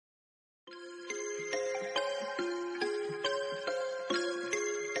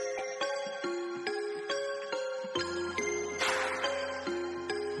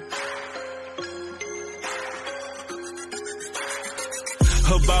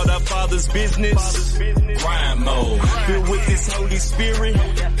about our Father's business. Grind mode, filled with His Holy Spirit.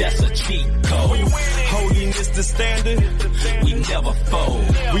 That's a cheat code. Holiness the standard. We never fold.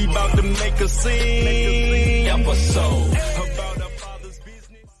 We about to make a scene. Episode about our Father's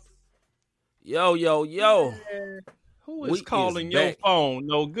business. Yo. Who is We calling is your back. phone?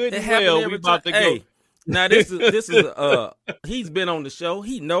 No good It and happen well. every We about to time. go. Hey, now this is he's been on the show.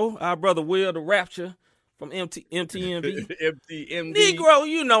 He know our brother Will the Rapture from MTMV. MTMD. Negro,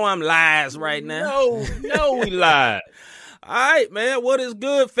 you know I'm lies right now. No, we lied. All right, man. What is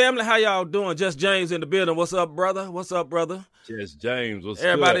good, family? How y'all doing? Just James in the building. What's up, brother? Just James, what's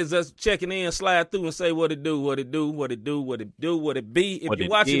Everybody's good? just checking in, slide through and say what it do, what it be. If What you're it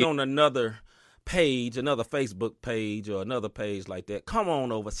watching is. on another page, another Facebook page or another page like that, come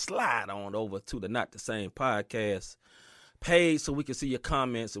on over, slide on over to the Not the Same Podcast page so we can see your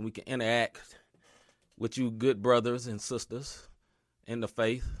comments and we can interact with you good brothers and sisters in the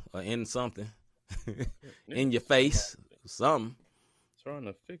faith or in something, in your face, something. Trying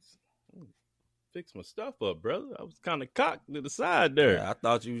to fix my stuff up, brother. I was kind of cocked to the side there. Yeah, I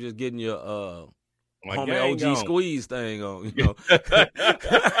thought you were just getting your My homie gang OG on. squeeze thing on, you know.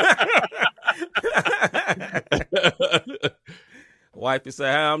 Wifey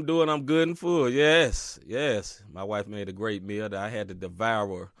say, how I'm doing? I'm good and full. Yes. My wife made a great meal that I had to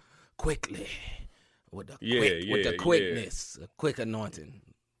devour quickly with the quickness, a quick anointing.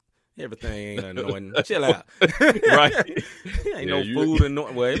 Everything ain't anointing. Chill out. Right. Ain't no food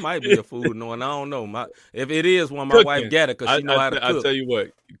anointing. Well, it might be a food anointing. I don't know. If it is one, my wife got it because she know how to cook. I tell you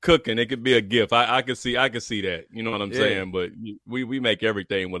what, cooking, it could be a gift. I can see that. You know what I'm Yeah. saying? But we make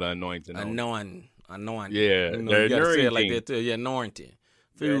everything with anointing. on it. Anointing. Yeah, You know, you gotta say it like anointing. that too. Yeah, anointing.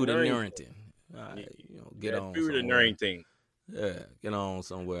 Food Yeah, anointing. All right, get on food and somewhere. anointing. Yeah, get on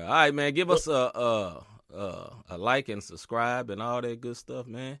somewhere. All right, man. Give us a like and subscribe and all that good stuff,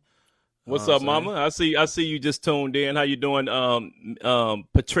 man. What's Know up, what I'm Mama? I see you just tuned in. How you doing,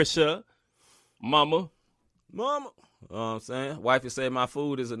 Patricia, Mama? Mama. You know what I'm saying? Wifey said my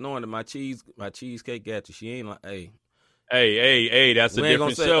food is anointed. My cheesecake got you. She ain't like, hey. Hey, that's a We ain't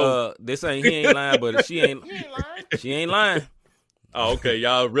gonna different say show. this ain't he ain't lying, but she ain't lying. Oh, okay,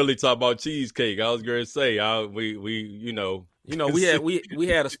 y'all really talk about cheesecake. I was gonna say, we you know. You know, we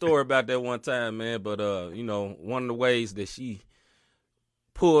had a story about that one time, man. But you know, one of the ways that she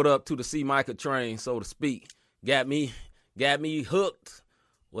pulled up to the C. Micah train, so to speak, got me hooked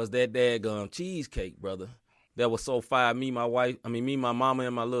was that daggum cheesecake, brother. That was so fire. Me, my mama,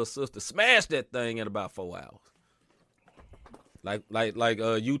 and my little sister smashed that thing in about 4 hours. Like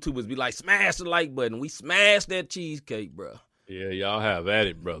YouTubers be like, smash the like button. We smashed that cheesecake, bro. Yeah, y'all have at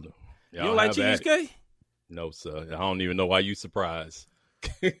it, brother. Y'all You don't like have at it. cheesecake? No, sir. I don't even know why you surprised.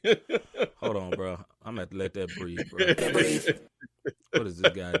 Hold on, bro. I'm gonna have to let that breathe, bro. What is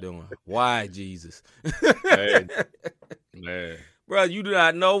this guy doing? Why, Jesus? Hey, man. Bro, you do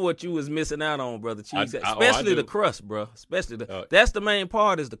not know what you was missing out on, brother. Cheesecake. I Especially do. the crust, bro. Especially that's the main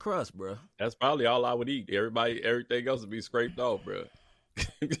part is the crust, bro. That's probably all I would eat. Everything else would be scraped off, bro.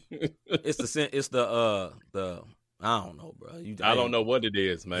 It's the I don't know, bro. I don't know what it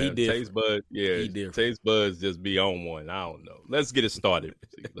is, He man. different. Taste buds, yeah. He different. Taste buds just be on one. I don't know. Let's get it started.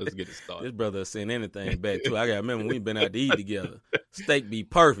 This brother send anything back too. I gotta remember we been out to eat together. Steak be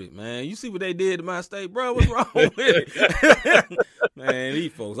perfect, man. You see what they did to my steak, bro? What's wrong with it? Man,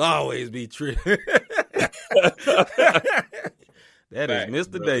 these folks always be tripping. That is Facts,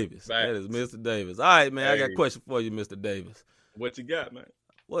 Mr. brother. Davis. That is Mr. Davis. All right, man. I got a Hey. question for you, Mr. Davis. What you got, man?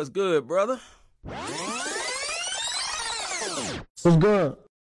 What's good, brother? What's good?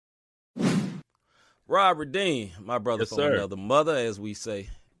 Rob Redeem, my brother Yes, from sir. another mother, as we say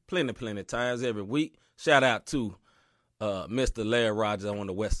plenty times every week. Shout out to Mr. Larry Rogers on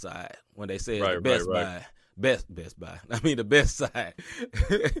the west side when they say it's the best buy. Best buy. I mean the best side.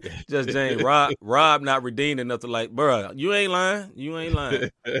 Just James. Rob not redeeming nothing like, bro, you ain't lying. I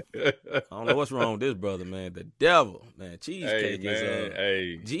don't know what's wrong with this brother, man. The devil, man. Cheesecake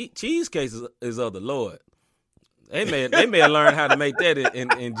cheesecake is of the Lord. They may have learned how to make that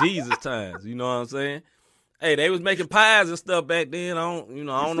in Jesus times. You know what I'm saying? Hey, they was making pies and stuff back then. I don't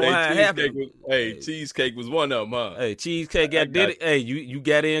know how it happened. Cheesecake was one of them, huh? Hey, cheesecake got Diddy. Hey, you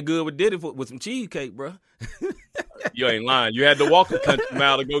got in good with Diddy with some cheesecake, bro. You ain't lying. You had to walk a country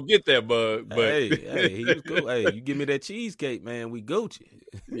mile to go get that bug. But hey, he was cool. Hey, you give me that cheesecake, man. We Gucci.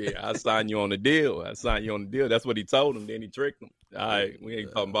 yeah, I signed you on the deal. That's what he told him. Then he tricked him. All right, we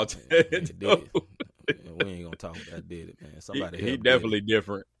ain't talking about that. We ain't gonna talk about Diddy, man. Somebody he help definitely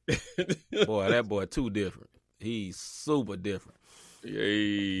different. Diddy. Boy, that boy too different. He's super different.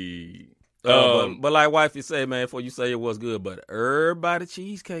 Yay. But like wifey say, man, before you say it was good, but everybody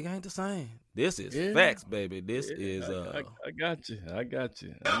cheesecake ain't the same. This is facts, baby. This is. I got you. I'm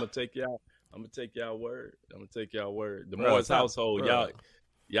gonna take y'all word. The Morris household,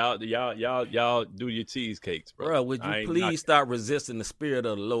 y'all do your cheesecakes, bro. Bro, would you please stop resisting the spirit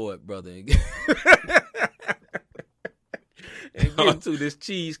of the Lord, brother, and get into this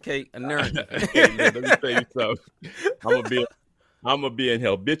cheesecake anarchy. Let me tell you something. I'm gonna be in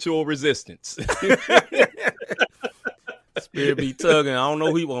habitual resistance. Spirit be tugging. I don't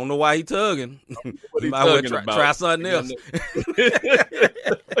know why he tugging. What he might tugging well about? try something else.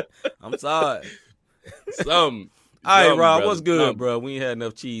 I'm sorry. All right, Rob, brother. what's good, bro? We ain't had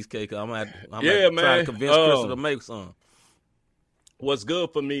enough cheesecake. I'm trying to convince Crystal to make some. What's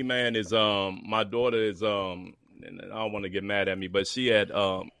good for me, man, is my daughter is and I don't want to get mad at me, but she had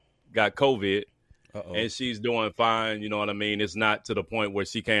got COVID. Uh-oh. And she's doing fine. You know what I mean? It's not to the point where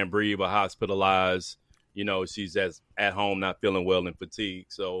she can't breathe or hospitalized. You know, she's just at home, not feeling well and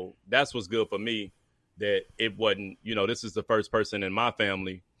fatigued. So that's what's good for me, that it wasn't, you know, this is the first person in my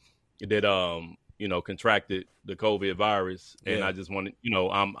family that, you know, contracted the COVID virus. And I just wanted, you know,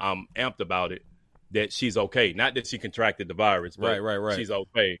 I'm amped about it, that she's okay. Not that she contracted the virus, but right. she's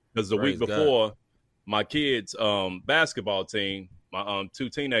okay. Because the week before, my kids' basketball team, my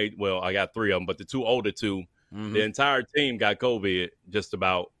I got 3 of them, but the 2 older 2, the entire team got COVID, just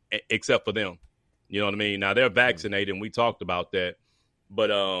about, except for them. You know what I mean? Now they're vaccinated, and we talked about that. But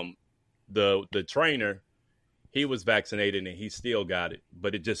the trainer, he was vaccinated and he still got it,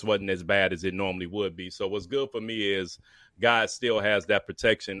 but it just wasn't as bad as it normally would be. So what's good for me is God still has that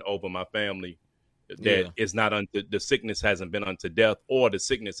protection over my family, that it's not the sickness hasn't been unto death, or the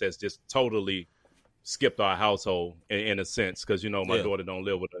sickness has just totally skipped our household in a sense, because, you know, my daughter don't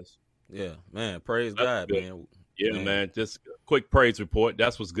live with us. Yeah, man. Praise God, good. man. Yeah, man. Just a quick praise report.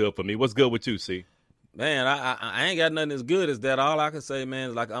 That's what's good for me. What's good with you, C? Man, I ain't got nothing as good as that. All I can say,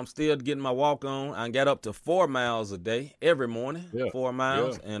 man, is like I'm still getting my walk on. I got up to 4 miles a day every morning, 4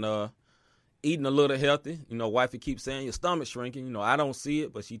 miles, and eating a little healthy. You know, wifey keeps saying your stomach shrinking. You know, I don't see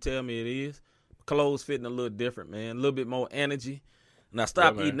it, but she tell me it is. Clothes fitting a little different, man. A little bit more energy. And I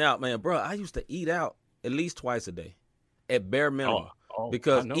stopped eating out, man. Bro, I used to eat out at least twice a day, at bare minimum.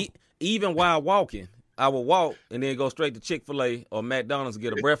 Because even while walking, I would walk and then go straight to Chick-fil-A or McDonald's and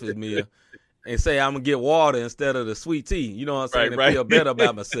get a breakfast meal and say I'm going to get water instead of the sweet tea. You know what I'm saying? And feel better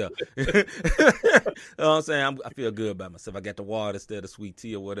about myself. You know what I'm saying? I feel good about myself. I got the water instead of sweet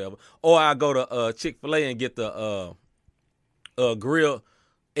tea or whatever. Or I go to Chick-fil-A and get the grilled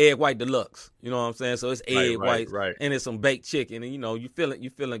egg white deluxe, you know what I'm saying? So it's egg whites and it's some baked chicken, and you know you feeling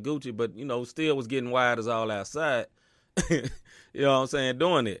Gucci, but you know still was getting wired as all outside. You know what I'm saying?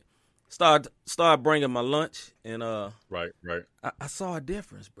 Doing it, start bringing my lunch, and I saw a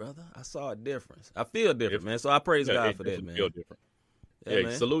difference, brother. I saw a difference. I feel different, man. So I praise God for that, man. Feel different.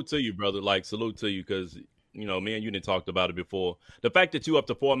 Yeah, salute to you, brother. Like salute to you, because you know me and you didn't talked about it before. The fact that you up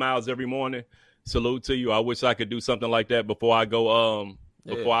to 4 miles every morning, salute to you. I wish I could do something like that before I go.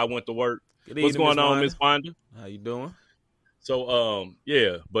 Before I went to work. What's going on, Miss Wanda? How you doing? So,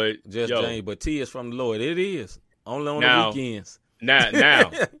 but just James, but tea is from the Lord. It is only on the weekends. Now,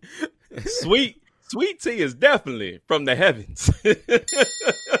 sweet tea is definitely from the heavens.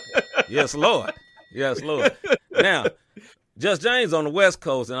 Yes, Lord. Yes, Lord. Now, Just James on the West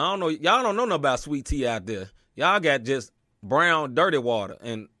Coast, and I don't know, y'all don't know nothing about sweet tea out there. Y'all got just brown, dirty water,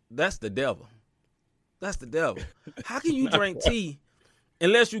 and that's the devil. That's the devil. How can you drink tea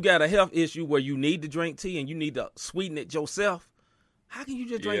unless you got a health issue where you need to drink tea and you need to sweeten it yourself? How can you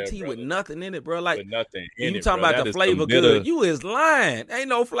just drink tea with nothing in it, bro? Like, with nothing in you it, talking bro. about the flavor good? You is lying. Ain't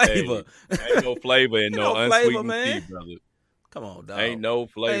no flavor. Hey, ain't no flavor in no unsweetened man. tea, brother. Come on, dog. Ain't no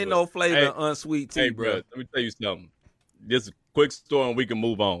flavor. Ain't no flavor in unsweet tea, hey, bro. Let me tell you something. Just a quick story and we can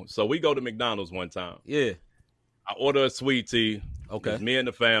move on. So we go to McDonald's one time. Yeah. I order a sweet tea. Okay. It's me and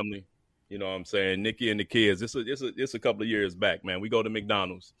the family. You know what I'm saying? Nikki and the kids. It's a couple of years back, man. We go to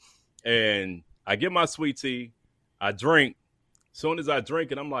McDonald's. And I get my sweet tea. I drink. As soon as I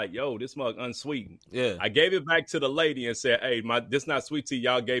drink it, I'm like, yo, this mug unsweetened. Yeah. I gave it back to the lady and said, hey, this not sweet tea.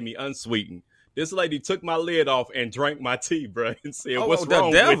 Y'all gave me unsweetened. This lady took my lid off and drank my tea, bro, and said, what's wrong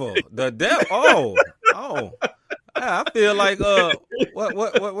with it? The devil. Oh. I feel like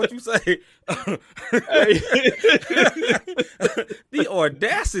what you say? The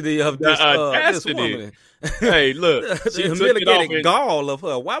audacity of this this woman. Hey, look, she took it off and gall of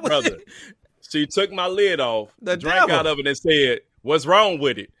her. Why would she took my lid off, drank devil. out of it, and said, "What's wrong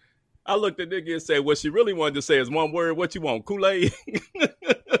with it?" I looked at Nikki and said, "What she really wanted to say is one word. What you want, Kool-Aid?"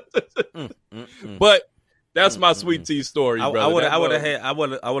 But That's my sweet tea story, brother. I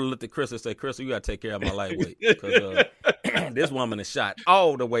would have looked at Chris and said, Chris, you got to take care of my lightweight. Because this woman is shot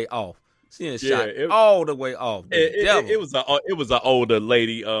all the way off. She is shot all the way off. It was an older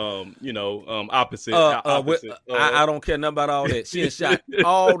lady, opposite. I don't care nothing about all that. She is shot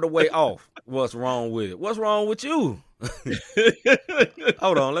all the way off. What's wrong with it? What's wrong with you?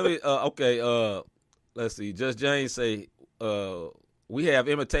 Hold on. Let me. Okay. Let's see. Just James say. We have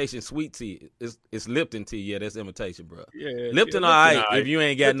imitation sweet tea. It's Lipton tea. Yeah, that's imitation, bro. Yeah, Lipton, all right. If you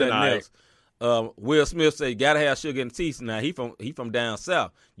ain't got nothing else. Will Smith say, "Gotta have sugar in the tea." Now he from down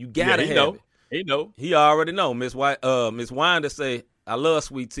south. You gotta have it. He know. He already know. Miss Winder say, "I love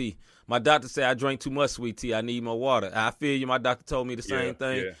sweet tea. My doctor said I drink too much sweet tea. I need more water." I feel you. My doctor told me the same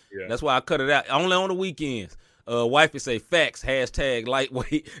thing. Yeah. That's why I cut it out. Only on the weekends. Wifey say facts,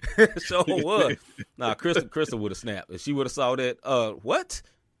 #lightweight. So what? Nah, Crystal would have snapped. If she would have saw that, what?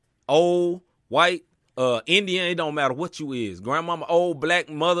 Old, white, Indian, it don't matter what you is. Grandmama, old, black,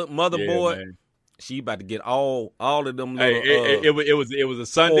 motherboard. Man. She about to get all of them little, it was a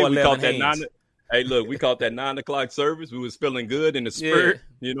Sunday. We caught that 9. Hey, look, we caught that 9 o'clock service. We was feeling good in the spirit.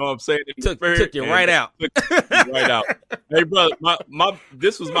 Yeah. You know what I'm saying? Took you right out. Right out. Hey, brother,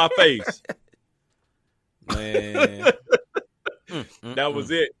 this was my face. Man, that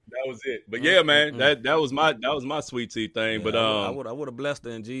was it. But yeah, man, that was my sweet tea thing. Yeah, but I would have blessed her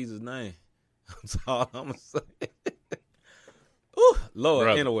in Jesus' name. That's all I'm gonna say. Ooh,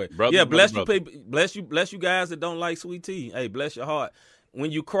 Lord. Anyway, bless you, people. Bless you guys that don't like sweet tea. Hey, bless your heart.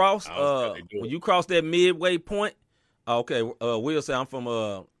 When you cross, that midway point. Okay, Will say I'm from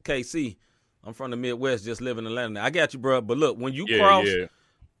KC. I'm from the Midwest, just living in Atlanta. I got you, bro. But look, when you cross. Yeah.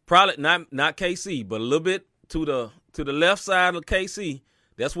 Probably not KC, but a little bit to the left side of KC.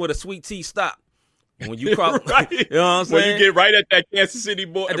 That's where the sweet tea stop. When you cross, right. You know what I'm saying? When you get right at that Kansas City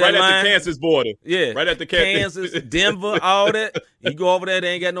border, right at the Kansas border. Yeah. Right at the Kansas, Denver, all that. You go over there,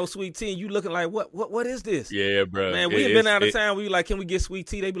 they ain't got no sweet tea. And you looking like, what is this? Yeah, bro. Man, we ain't been out of town. We like, can we get sweet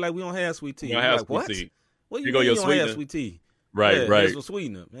tea? They be like, we don't have sweet tea. We don't have like, sweet what? tea. What you mean you don't have sweet tea? Right. There's some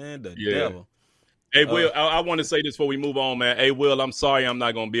sweetener, man. The devil. Hey, Will, I want to say this before we move on, man. Hey, Will, I'm sorry I'm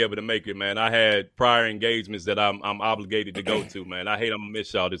not going to be able to make it, man. I had prior engagements that I'm obligated to go to, man. I hate I'm going to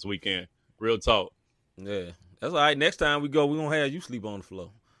miss y'all this weekend. Real talk. Yeah. That's all right. Next time we go, we're going to have you sleep on the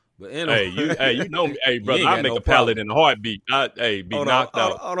floor. But anyway. You know me. Hey, brother, I make a pallet in a heartbeat. Be knocked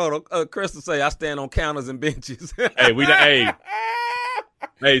out. Hold on. Crystal say I stand on counters and benches.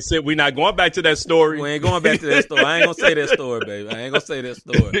 Hey, Sid, we not going back to that story. We ain't going back to that story. I ain't going to say that story, baby. I ain't going to say that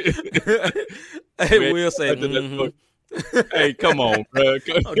story. Hey, Will say, Hey, come on, bro.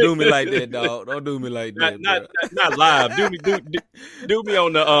 Don't do me like that, dog. Don't do me like that. Not live. Do me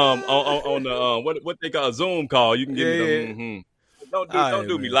on the what they call a Zoom call. You can give me the Don't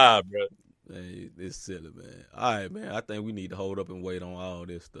do me live, bro. Hey, it's silly, man. All right, man. I think we need to hold up and wait on all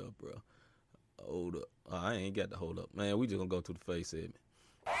this stuff, bro. Hold up. I ain't got to hold up, man. We just gonna go to the face segment.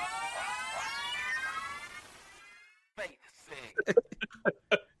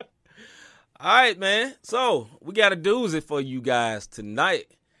 All right, man. So we got a doozy for you guys tonight.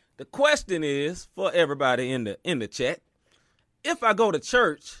 The question is for everybody in the chat: if I go to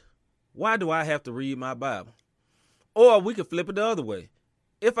church, why do I have to read my Bible? Or we could flip it the other way: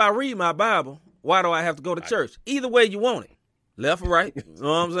 if I read my Bible, why do I have to go to church? Either way you want it, left or right. You know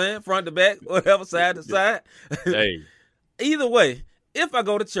what I'm saying? Front to back, whatever, side to side. Hey. Either way, if I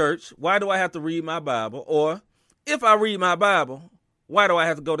go to church, why do I have to read my Bible? Or if I read my Bible, why do I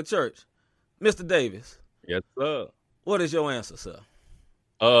have to go to church? Mr. Davis. Yes, sir. What is your answer, sir?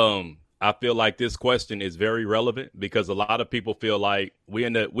 I feel like this question is very relevant because a lot of people feel like we're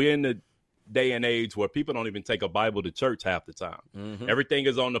in the day and age where people don't even take a Bible to church half the time. Mm-hmm. Everything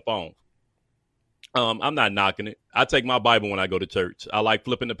is on the phone. I'm not knocking it. I take my Bible when I go to church. I like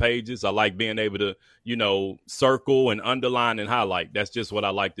flipping the pages. I like being able to, circle and underline and highlight. That's just what I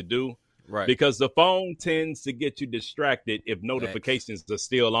like to do. Right. Because the phone tends to get you distracted if notifications are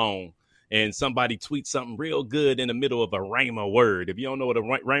still on and somebody tweets something real good in the middle of a rhema word. If you don't know what a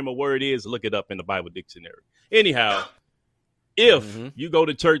rhema word is, look it up in the Bible dictionary. Anyhow, if you go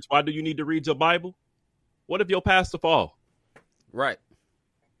to church, why do you need to read your Bible? What if your pastor fall? Right.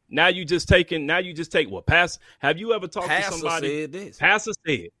 Now you just take, well, pastor, have you ever talked to somebody? Said this.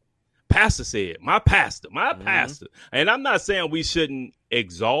 Pastor said, my pastor. And I'm not saying we shouldn't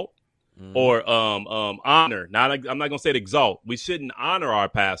exalt or honor. Now, I'm not going to say exalt. We shouldn't honor our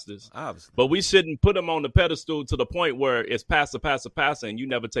pastors, obviously, but we shouldn't put them on the pedestal to the point where it's pastor, and you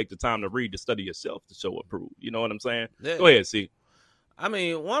never take the time to read, to study yourself, to show approve. You know what I'm saying? Yeah. Go ahead, see. I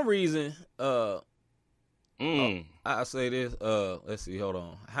mean, one reason, I say this, let's see, hold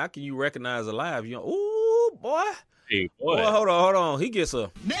on. How can you recognize a lie? Ooh, boy. Hey, boy. Boy, hold on. He gets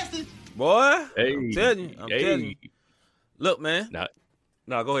a message. Boy, hey, I'm telling you. Look, man.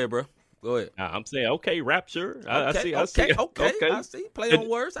 No, go ahead, bro. Go ahead. I'm saying, okay, Rapture. I see. I see. Play on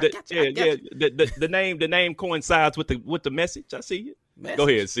words. I got you. The name coincides with the message. I see you. Go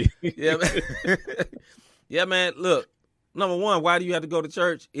ahead, see. Yeah, man. Yeah, man. Look, number one, why do you have to go to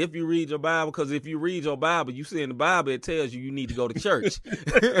church if you read your Bible? Because if you read your Bible, you see in the Bible it tells you need to go to church.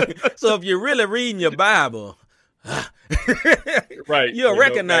 So if you're really reading your Bible, right, you'll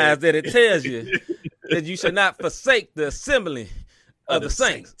recognize that it tells you that you should not forsake the assembly of the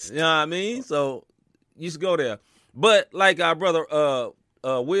saints. You know what I mean? So you should go there. But like our brother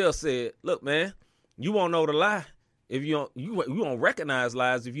Will said, look, man, you won't know the lie if you won't recognize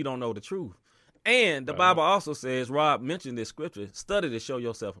lies if you don't know the truth. And the Bible also says, Rob mentioned this scripture, study to show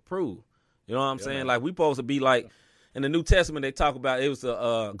yourself approved. You know what I'm saying? Man. Like we supposed to be like in the New Testament, they talk about it was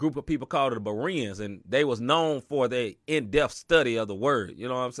a group of people called the Bereans, and they was known for their in-depth study of the word. You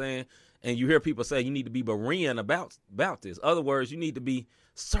know what I'm saying? And you hear people say you need to be Berean about this. Other words, you need to be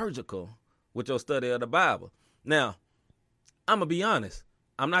surgical with your study of the Bible. Now, I'm going to be honest.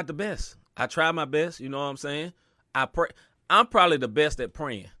 I'm not the best. I try my best. You know what I'm saying? I pray. I'm probably the best at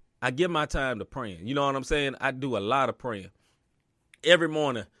praying. I give my time to praying. You know what I'm saying? I do a lot of praying. Every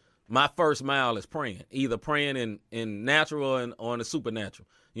morning, my first mile is praying, either praying in natural and on the supernatural.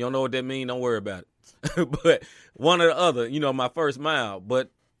 You don't know what that means? Don't worry about it. But one or the other, my first mile. But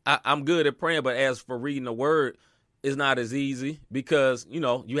I'm good at praying. But as for reading the word, it's not as easy because,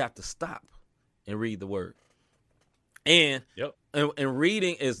 you have to stop and read the word. And, and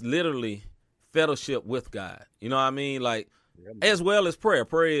reading is literally fellowship with God. You know what I mean? Like, as well as prayer.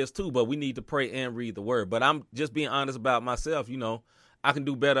 Prayer is too, but we need to pray and read the word. But I'm just being honest about myself. I can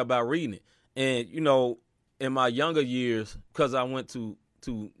do better about reading it. And, in my younger years, because I went to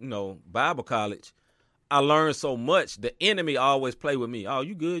Bible college, I learned so much. The enemy always play with me. Oh,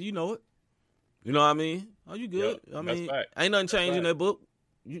 you good? You know it. You know what I mean? Oh, you good? Yep, I mean, ain't nothing changed in that book.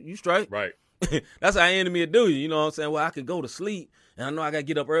 You straight? Right. That's how enemy will do you. You know what I'm saying? Well, I can go to sleep, and I know I got to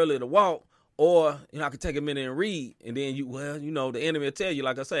get up early to walk. Or, I could take a minute and read, and then the enemy will tell you,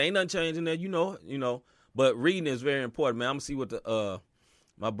 like I say, ain't nothing changing there, But reading is very important, man. I'm going to see what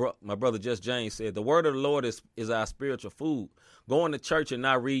my brother Just James said. The word of the Lord is our spiritual food. Going to church and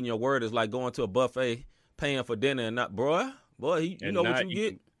not reading your word is like going to a buffet, paying for dinner and not, boy, you know what you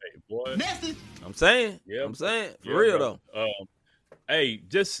get. Hey, boy. I'm saying. For real, bro. Hey,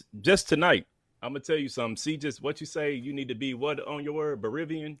 just tonight, I'm going to tell you something. See, just what you say, you need to be what on your word?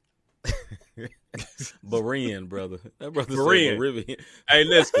 Berivian? Berean, brother. That brother Berean. said Berean. Hey,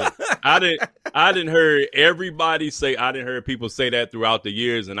 listen, I didn't heard everybody say. I didn't heard people say that throughout the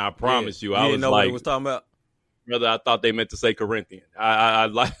years, and I promise you, I was know like, what it was talking about. Brother, I thought they meant to say Corinthian. I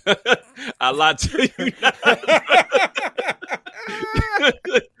lied to you.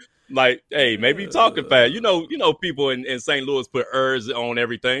 Like, hey, maybe you talking fast. You know, people in St. Louis put ers on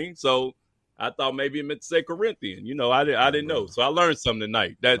everything, so. I thought maybe it meant to say Corinthian. I didn't know. So I learned something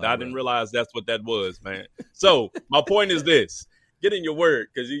tonight. That I didn't realize that's what that was, man. So my point is this. Get in your word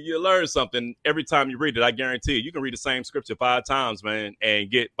because you learn something every time you read it. I guarantee you can read the same scripture 5 times, man, and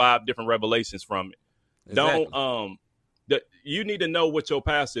get 5 different revelations from it. Exactly. You need to know what your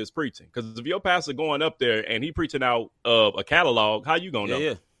pastor is preaching. Because if your pastor going up there and he preaching out of a catalog, how you going to know?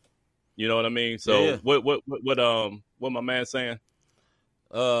 Yeah. You know what I mean? So what my man saying?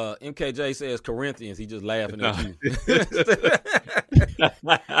 MKJ says Corinthians. He just laughing at you.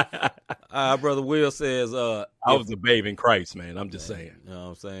 Brother Will says, I was a babe in Christ, man. I'm just saying. You know what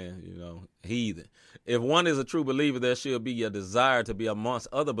I'm saying? Heathen. If one is a true believer, there should be a desire to be amongst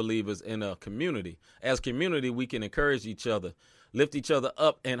other believers in a community. As community, we can encourage each other, lift each other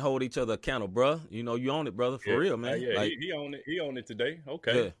up, and hold each other accountable, bro. You own it, brother. For real, man. Yeah, like, he owned it. He owned it today.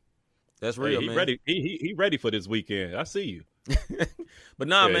 Okay. Yeah. That's real, man. He ready. He ready for this weekend. I see you. But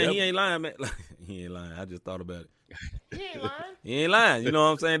man, he ain't lying, man. He ain't lying. I just thought about it. He ain't lying. He ain't lying. You know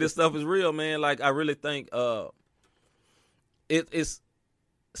what I'm saying? This stuff is real, man. Like, I really think it's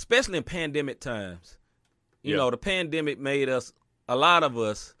especially in pandemic times. You know, the pandemic made us, a lot of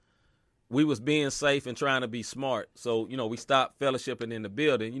us, we was being safe and trying to be smart. So, we stopped fellowshipping in the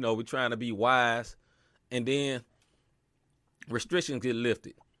building. We're trying to be wise. And then restrictions get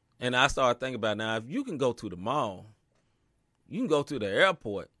lifted. And I started thinking about, now, if you can go to the mall, you can go to the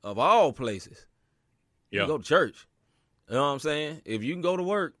airport of all places. You can go to church. You know what I'm saying? If you can go to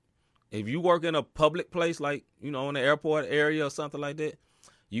work, if you work in a public place like, in the airport area or something like that,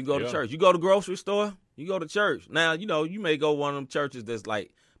 you can go to church. You go to the grocery store, you go to church. Now, you may go one of them churches that's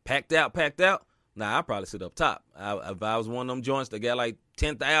like packed out. Now, I'd probably sit up top. If I was one of them joints that got like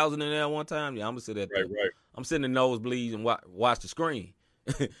 10,000 in there one time, I'm going to sit at I'm sitting in nosebleeds and watch the screen.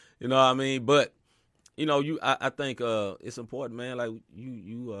 You know what I mean? But you know, I think it's important, man. Like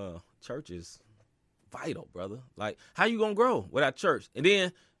you church is vital, brother. Like, how you gonna grow without church? And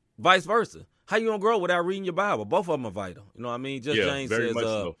then vice versa. How you gonna grow without reading your Bible? Both of them are vital. You know what I mean? Just James says,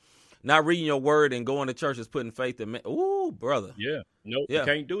 so. Not reading your word and going to church is putting faith in man. Ooh, brother. Yeah. No, you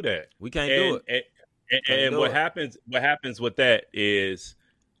can't do that. We can't do it. And what happens with that is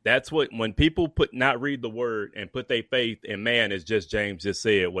that's when people not read the word and put their faith in man, as just James just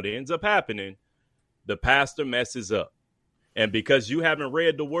said, what ends up happening, the pastor messes up. And because you haven't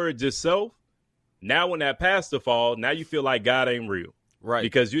read the word yourself, now when that pastor falls, now you feel like God ain't real. Right.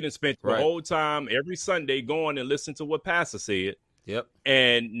 Because you didn't spend the whole time every Sunday going and listen to what pastor said. Yep.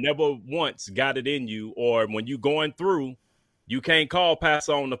 And never once got it in you, or when you going through, you can't call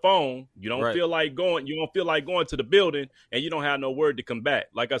pastor on the phone. You don't feel like going. You don't feel like going to the building, and you don't have no word to combat.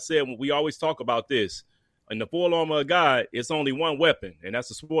 Like I said, we always talk about this. In the full armor of God, it's only one weapon, and that's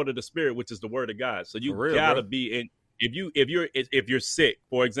the sword of the Spirit, which is the word of God. So you gotta be in. If you're sick,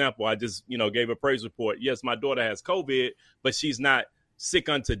 for example, I just gave a praise report. Yes, my daughter has COVID, but she's not sick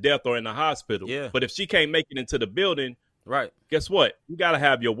unto death or in the hospital. Yeah. But if she can't make it into the building. Right. Guess what? You got to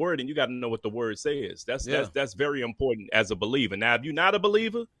have your word, and you got to know what the word says. That's very important as a believer. Now, if you're not a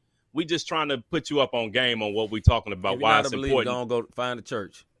believer, we just trying to put you up on game on what we're talking about. Why it's important. Don't go find a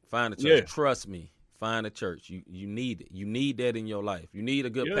church. Find a church. Yeah. Trust me. Find a church. You need it. You need that in your life. You need a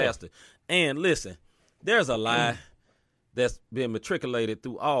good pastor. And listen, there's a lie that's been matriculated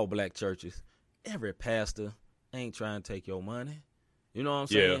through all black churches. Every pastor ain't trying to take your money. You know what I'm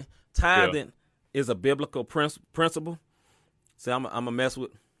saying? Yeah. Tithing is a biblical principle. See, I'm going to mess with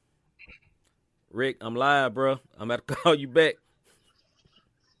Rick. I'm live, bro. I'm about to call you back.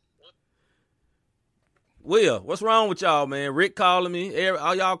 Will, what's wrong with y'all, man? Rick calling me.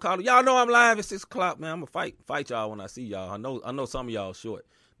 All y'all calling. Y'all know I'm live at 6 o'clock, man. I'm going to fight y'all when I see y'all. I know some of y'all short.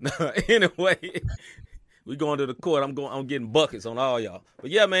 Anyway, we going to the court. I'm getting buckets on all y'all. But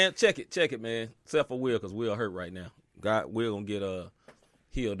yeah, man, check it, man. Except for Will, because Will hurt right now. Will going to get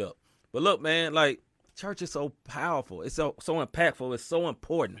healed up. But look, man, like, church is so powerful. It's so impactful. It's so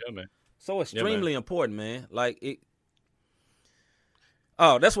important. Yeah, man. So extremely important, man. Like it.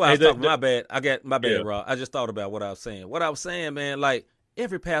 Oh, that's why I was talking. My bad. My bad, Rob. I just thought about what I was saying. What I was saying, man, like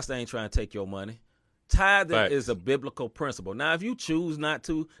every pastor ain't trying to take your money. Tithing is a biblical principle. Now, if you choose not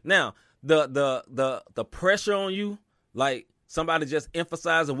to, now the pressure on you, like somebody just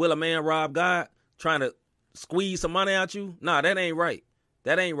emphasizing, will a man rob God, trying to squeeze some money out you? Nah, that ain't right.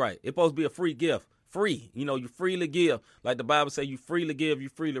 That ain't right. It's supposed to be a free gift. Free. You freely give. Like the Bible says, you freely give, you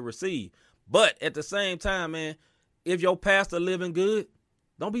freely receive. But at the same time, man, if your pastor living good,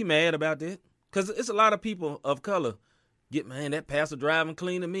 don't be mad about that. Because it's a lot of people of color man, that pastor driving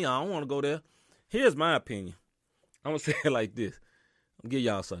clean to me. I don't want to go there. Here's my opinion. I'm going to say it like this. I'm going to give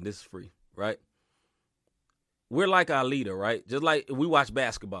y'all something. This is free, right? We're like our leader, right? Just like we watch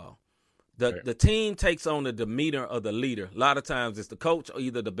basketball. The team takes on the demeanor of the leader. A lot of times it's the coach or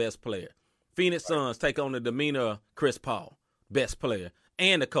either the best player. Phoenix Suns take on the demeanor of Chris Paul, best player,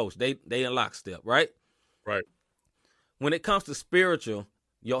 and the coach. They in lockstep, right? Right. When it comes to spiritual,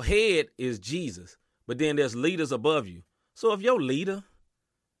 your head is Jesus, but then there's leaders above you. So if your leader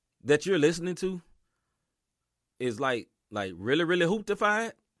that you're listening to is like really, really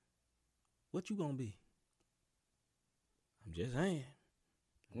hooptified, what you gonna be? I'm just saying.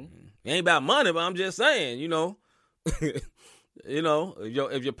 It ain't about money, but I'm just saying,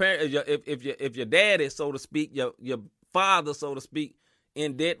 if your parent, if your daddy, so to speak, your father, so to speak,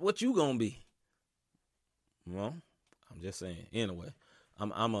 in debt, what you gonna be? Well, I'm just saying. Anyway, I'm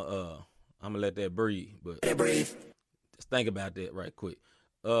gonna let that breathe, but just think about that right quick.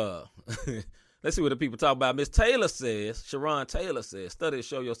 Let's see what the people talk about. Miss Taylor says, Sharon Taylor says, study to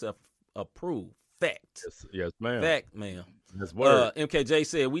show yourself approved. Fact. Yes, ma'am. Fact, ma'am. His word. MKJ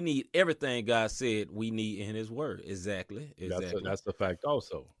said we need everything God said we need in his word. Exactly. That's the fact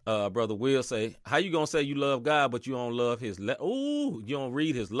also. Brother Will say, how you going to say you love God, but you don't love his letter? Ooh, you don't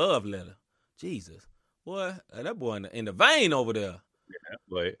read his love letter. Jesus. Boy, that boy in the vein over there. Yeah,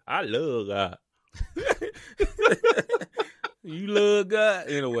 boy, I love God. You love God?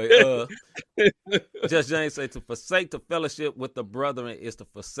 Anyway, Just James say to forsake the fellowship with the brethren is to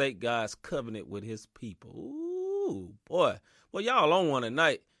forsake God's covenant with his people. Ooh, boy. Well, y'all on one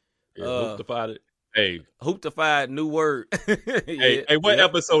tonight. Yeah, hooptified it. Hey. Hooptified, new word. Hey, what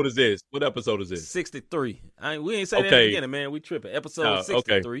episode is this? What episode is this? 63. We ain't say that in the beginning, man. We tripping. Episode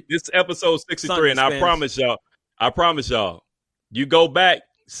 63. Okay. This is episode 63, Sunday and I promise y'all, you go back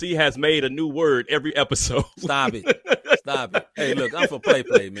C has made a new word every episode. Stop it. Stop it. Hey, look, I'm for play,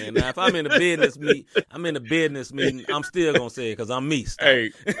 man. Now, if I'm in a business meeting, I'm still going to say it because I'm me. Stop.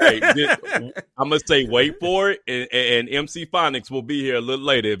 Hey, I'm going to say wait for it, and MC Phonics will be here a little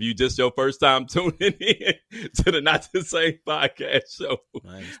later if you just your first time tuning in to the Not the Same podcast show.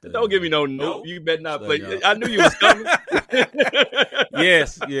 Don't give me no nope. You better not play. Y'all. I knew you was coming.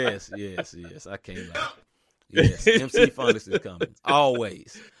 Yes. I can't lie. Yes, MC Phonics is coming.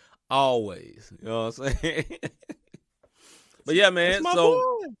 Always. You know what I'm saying? But yeah, man.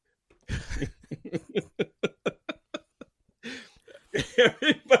 So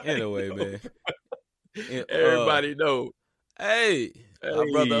anyway, man. Everybody know. Hey. Our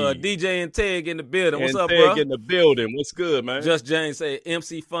brother DJ and Teg in the building. What's up, Teg bro? in the building. What's good, man? Just James say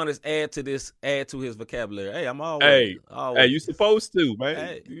MC Phonics add to his vocabulary. Hey, I'm always. Hey, you supposed to, man.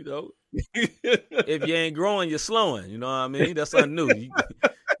 Hey. You know. If you ain't growing, you're slowing. You know what I mean? That's something new.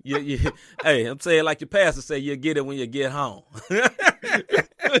 Hey, I'm saying like your pastor say, you'll get it when you get home.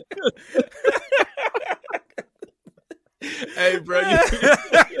 Hey, bro.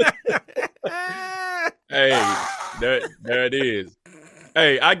 Hey, there it is.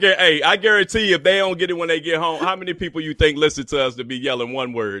 Hey, I guarantee you, if they don't get it when they get home, how many people you think listen to us to be yelling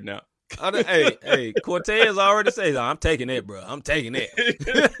one word now? Hey, Cortez already says, I'm taking it, bro. I'm taking it.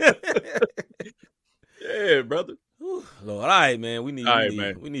 Yeah, brother. Lord, all right, man. We need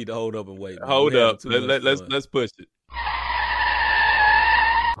to hold up and wait. Man. Hold up. Let's push it.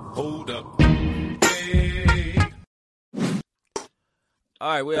 Hold up. All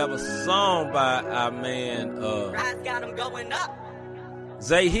right, we have a song by our man got him going up.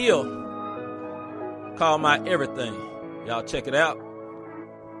 Zay Hill called My Everything. Y'all check it out.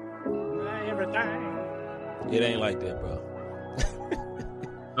 My everything. It ain't like that, bro.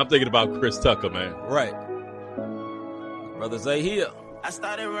 I'm thinking about Chris Tucker, man. Right. Brother Zay Hill. I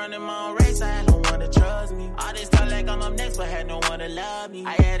started running my own race, I had no one to trust me. All this talk like I'm up next, but had no one to love me.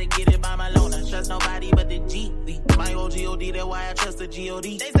 I had to get it by my loan, I trust nobody but the G. My old G.O.D., that's why I trust the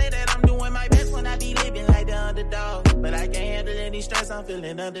G.O.D. They say that I'm doing my best when I be living like the underdog. But I can't handle any stress, I'm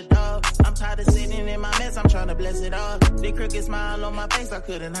feeling underdog. I'm tired of sitting in my mess, I'm trying to bless it all. The crooked smile on my face, I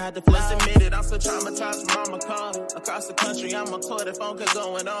couldn't hide the flaws. Let's admit it, I'm so traumatized from mama call. Across the country, I'm on tour, the phone kept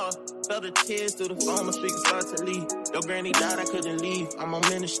going off. Felt the tears through the phone, my speakers start to leave. Your granny died, I couldn't leave. I'm on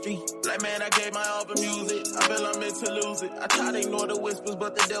ministry. Like, man, I gave my all for music. I feel I'm meant to lose it. I try to ignore the whispers,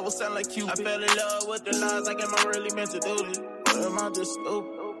 but the devil sound like Cupid. I fell in love with the lies, like, am I really meant to do this? Or am I just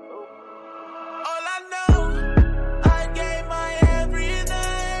stupid? All I know, I gave my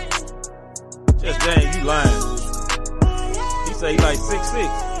everything. Just James, you lying. He say he like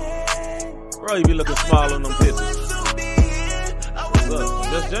 6'6". Bro, you be looking small on them pictures. What's up?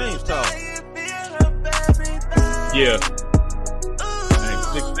 Just James talk. Yeah.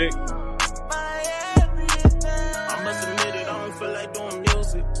 6'6". I must admit it, I don't feel like doing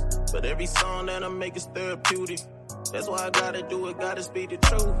music. But every song that I make is therapeutic. That's why I gotta do it, gotta speak the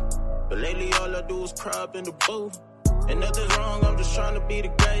truth. But lately all I do is cry up in the booth. And nothing's wrong, I'm just trying to be the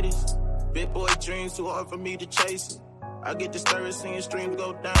greatest. Big boy dreams too hard for me to chase it. I get discouraged seeing streams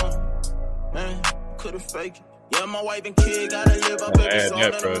go down. Man, couldn't fake it. Yeah, my wife and kid gotta live up every song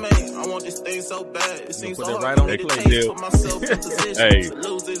that I make. I want this thing so bad. It seems so hard for me to take. Put myself in position to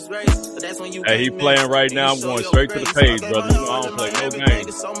lose this race. But that's when you he playing right now. I'm going straight to the page, brother. You know I don't play no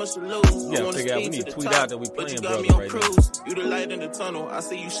games. So much to lose. Yeah, figure out we need to tweet out that we playing, brother, right now. You the light in the tunnel. I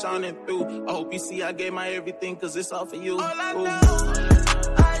see you shining through. I hope you see I gave my everything, cause it's all for you. Yeah,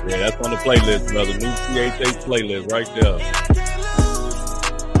 that's on the playlist, brother. New CHA playlist right there.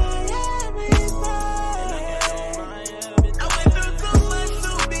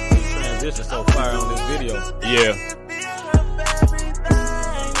 Transition so fire on this video. Yeah.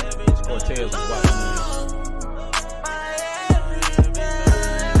 It's Cortez was watching, man.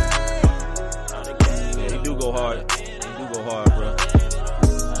 Yeah, he do go hard. He do go hard, bro.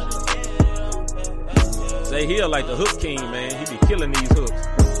 Zay Hill like the hook king, man. He be killing these hooks.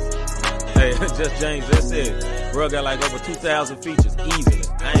 Hey, just James just said, bro got like over 2,000 features easily.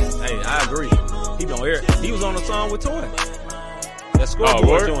 I agree. He don't hear it. He was on a song with Toy. That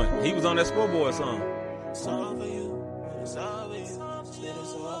Scoreboard joint. He was on that Scoreboard song.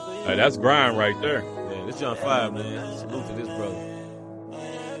 Hey, that's grind right there. Yeah, this John 5, man. Salute to this brother.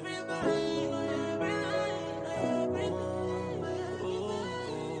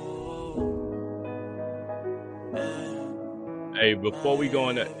 Hey, before we go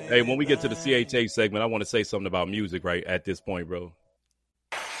into, when we get to the CHA segment, I want to say something about music right at this point, bro.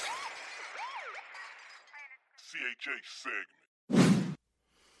 CHA segment.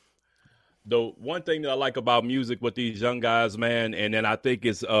 the one thing that I like about music with these young guys, man, and then I think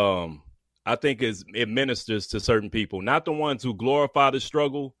it ministers to certain people, not the ones who glorify the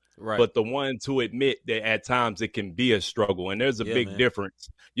struggle, right, but the ones who admit that at times it can be a struggle. And there's a big difference.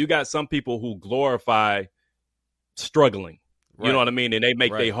 You got some people who glorify struggling, you know what I mean? And they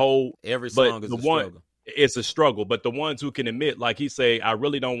make they whole every song is a struggle. It's a struggle, but the ones who can admit, like he say, I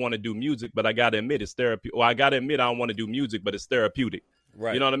really don't want to do music, but I got to admit it's therapeutic. Or I got to admit I don't want to do music, but it's therapeutic.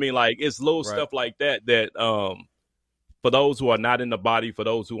 Right. You know what I mean? Like it's little stuff like that for those who are not in the body, for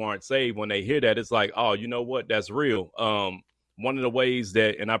those who aren't saved, when they hear that, it's like, oh, you know what? That's real. One of the ways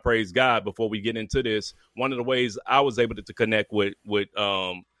that, and I praise God before we get into this, one of the ways I was able to connect with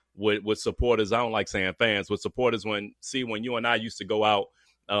supporters, I don't like saying fans, with supporters when you and I used to go out,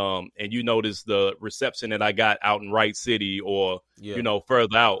 and you notice the reception that I got out in Wright City or,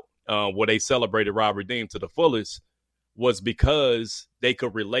 further out, where they celebrated Rob Redeemed to the fullest, was because they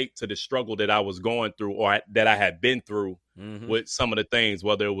could relate to the struggle that I was going through or that I had been through with some of the things,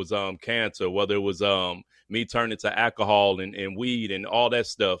 whether it was cancer, whether it was me turning to alcohol and weed and all that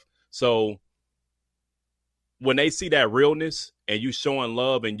stuff. So when they see that realness and you showing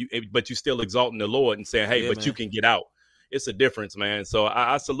love but you still exalting the Lord and saying, hey, but you can get out. It's a difference, man. So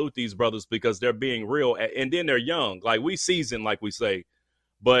I salute these brothers because they're being real. And then they're young. Like we seasoned, like we say.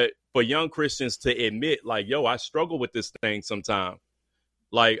 But for young Christians to admit, like, yo, I struggle with this thing sometimes.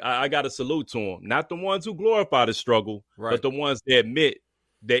 Like, I got to salute to them. Not the ones who glorify the struggle, but the ones that admit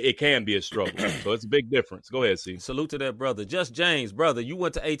that it can be a struggle. So it's a big difference. Go ahead, C. Salute to that, brother. Just James, brother, you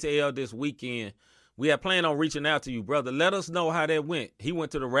went to ATL this weekend. We had planned on reaching out to you, brother. Let us know how that went. He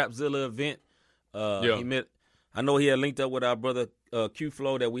went to the Rapzilla event. He met. I know he had linked up with our brother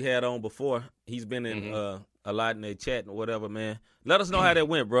Q-Flow that we had on before. He's been in a lot in their chat and whatever, man. Let us know how that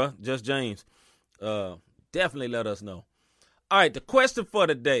went, bro. Just James. Definitely let us know. All right, the question for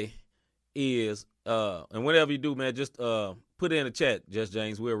the day is, and whatever you do, man, just put it in the chat, Just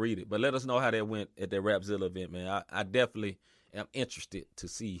James. We'll read it. But let us know how that went at that Rapzilla event, man. I definitely am interested to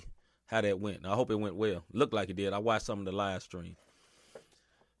see how that went. I hope it went well. Looked like it did. I watched some of the live stream.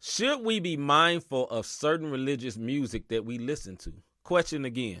 Should we be mindful of certain religious music that we listen to? Question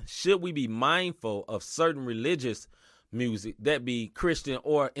again. Should we be mindful of certain religious music that be Christian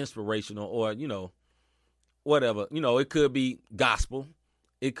or inspirational or, whatever? It could be gospel.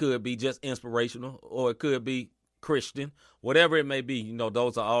 It could be just inspirational, or it could be Christian. Whatever it may be,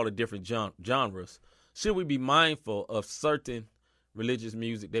 those are all the different genres. Should we be mindful of certain religious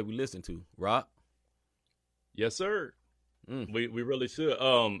music that we listen to? Rob? Yes, sir. We really should.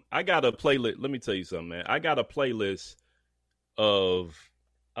 I got a playlist. Let me tell you something, man. I got a playlist of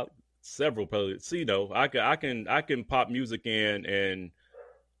several playlists. See, I can pop music in and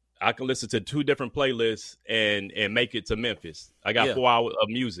I can listen to 2 different playlists and make it to Memphis. I got 4 hours of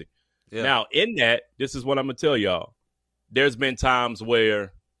music. Yeah. Now, in that, this is what I'm gonna tell y'all. There's been times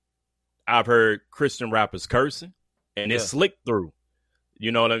where I've heard Christian rappers cursing, and it's slicked through.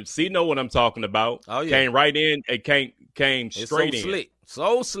 You know what what I'm talking about. Oh, yeah. Came right in. It came straight in.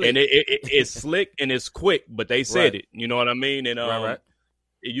 So slick. And it's slick and it's quick, but they said it. You know what I mean? And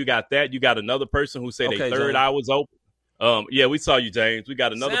you got that. You got another person who said their third eye was open. We saw you, James. We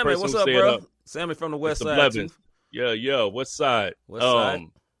got another person who said, bro? Sammy from the West Side. Too. Yeah. West Side.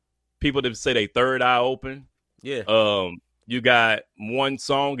 People that say they third eye open. Yeah. You got one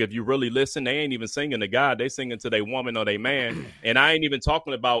song, if you really listen, they ain't even singing to God. They singing to their woman or their man. And I ain't even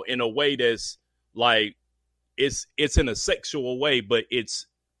talking about in a way that's like, it's in a sexual way, but it's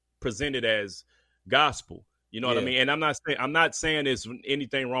presented as gospel. You know what I mean? And I'm not saying there's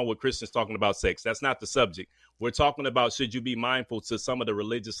anything wrong with Christians talking about sex. That's not the subject. We're talking about, should you be mindful to some of the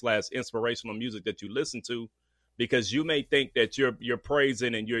religious / inspirational music that you listen to, because you may think that you're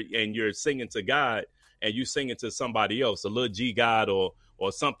praising and you're singing to God, and you sing it to somebody else, a little G God or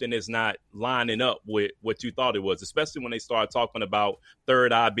something that's not lining up with what you thought it was, especially when they start talking about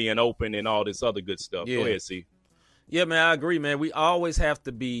third eye being open and all this other good stuff. Yeah. Go ahead, C. Yeah, man, I agree, man. We always have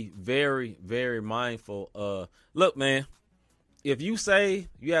to be very, very mindful. Look, man, if you say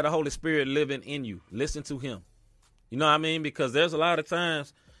you had the Holy Spirit living in you, listen to him. You know what I mean? Because there's a lot of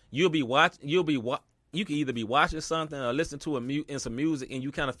times you can either be watching something or listen to some music and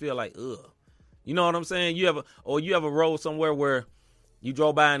you kind of feel like, ugh. You know what I'm saying? You ever rode somewhere where you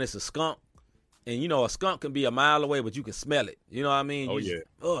drove by and it's a skunk, and a skunk can be a mile away, but you can smell it. You know what I mean?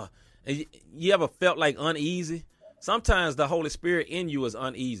 And you ever felt like uneasy? Sometimes the Holy Spirit in you is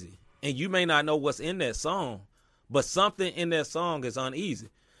uneasy, and you may not know what's in that song, but something in that song is uneasy.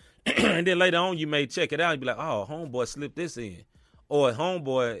 And then later on, you may check it out and be like, "Oh, homeboy slipped this in," or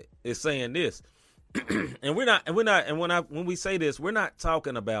 "Homeboy is saying this." And when we say this, we're not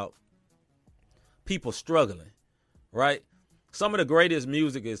talking about people struggling, right? Some of the greatest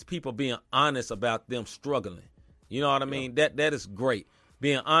music is people being honest about them struggling. You know what I mean? That is great.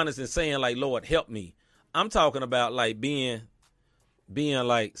 Being honest and saying like, Lord, help me. I'm talking about like being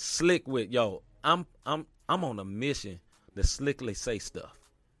like slick with, yo, I'm on a mission to slickly say stuff.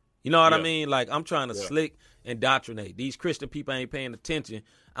 You know what I mean? Like I'm trying to slick indoctrinate. These Christian people ain't paying attention.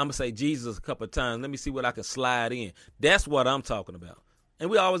 I'm going to say Jesus a couple of times. Let me see what I can slide in. That's what I'm talking about. And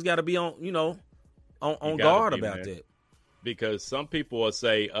we always got to be on, on guard about that. Because some people will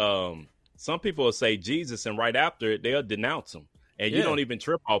say Jesus, and right after it, they'll denounce him. And you don't even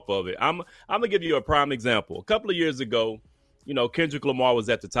trip off of it. I'm going to give you a prime example. A couple of years ago, Kendrick Lamar was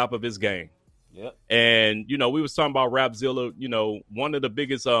at the top of his game. Yep. And, we was talking about Rapzilla. One of the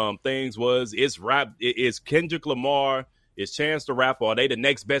biggest things was, is Kendrick Lamar, is Chance the Rapper, are they the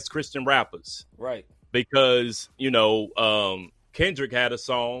next best Christian rappers? Right. Because, Kendrick had a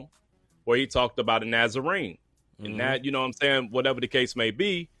song where he talked about a Nazarene. And that, you know what I'm saying, whatever the case may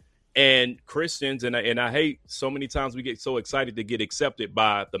be. And Christians, and I hate so many times we get so excited to get accepted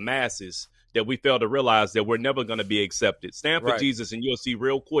by the masses that we fail to realize that we're never going to be accepted. Stand for Jesus, and you'll see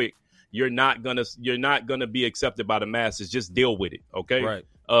real quick you're not gonna be accepted by the masses. Just deal with it, okay? Right.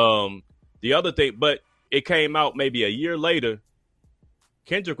 The other thing, but it came out maybe a year later.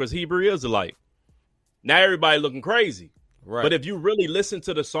 Kendrick was Hebrew Israelite. Now everybody looking crazy. Right. But if you really listen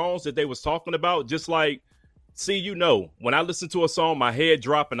to the songs that they was talking about, just like, when I listen to a song, my head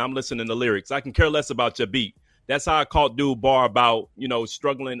drop and I'm listening to lyrics. I can care less about your beat. That's how I caught Dude Bar about,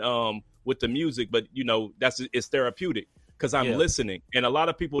 struggling with the music. But, it's therapeutic because I'm listening. And a lot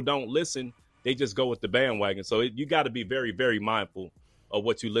of people don't listen. They just go with the bandwagon. So you got to be very, very mindful of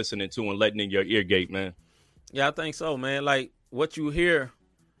what you're listening to and letting in your ear gate, man. Yeah, I think so, man. Like what you hear.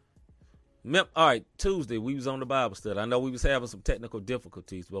 All right, Tuesday, we was on the Bible study. I know we was having some technical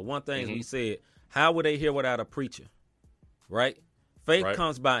difficulties, but one thing we said, how would they hear without a preacher? Right? Faith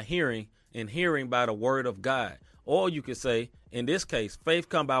comes by hearing, and hearing by the word of God. Or you could say, in this case, faith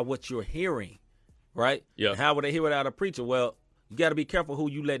comes by what you're hearing. Right? Yeah. And how would they hear without a preacher? Well, you got to be careful who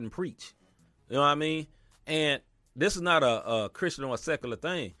you letting preach. You know what I mean? And this is not a Christian or a secular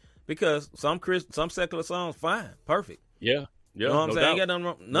thing, because some secular songs, fine, perfect. Yeah. You know what I'm saying? Ain't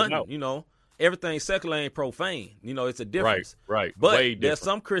got nothing, No everything secular ain't profane. It's a difference. Right. But way there's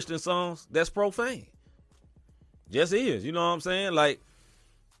some Christian songs that's profane. Just is. You know what I'm saying? Like,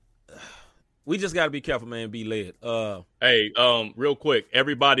 we just got to be careful, man, be led. Hey, real quick,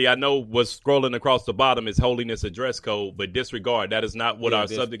 everybody I know was scrolling across the bottom is holiness and dress code, but disregard. That is not what our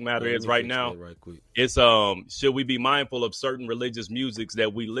subject matter is right now. Right quick. It's should we be mindful of certain religious musics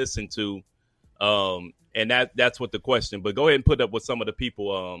that we listen to? And that's what the question. But go ahead and put up what some of the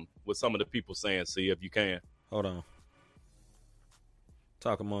people saying. See if you can. Hold on.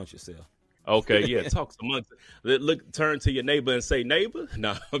 Talk amongst yourself. Okay, yeah. Talk amongst. Look, turn to your neighbor and say, "Neighbor."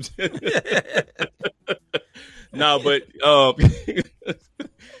 No, no, but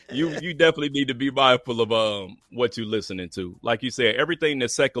you definitely need to be mindful of what you're listening to. Like you said, everything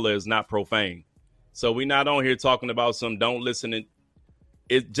that's secular is not profane. So we're not on here talking about some don't listen and.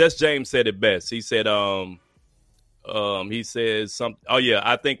 It just James said it best. He said, he says something. Oh yeah,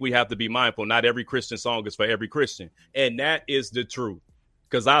 I think we have to be mindful. Not every Christian song is for every Christian, and that is the truth.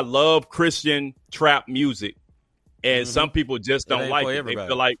 Because I love Christian trap music, and some people just don't like it. They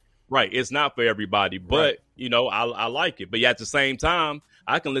feel like it's not for everybody. But I like it. But at the same time,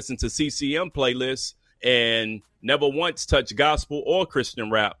 I can listen to CCM playlists and never once touch gospel or Christian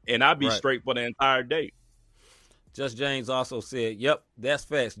rap, and I'd be straight for the entire day. Just James also said, yep, that's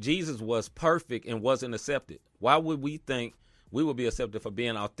facts. Jesus was perfect and wasn't accepted. Why would we think we would be accepted for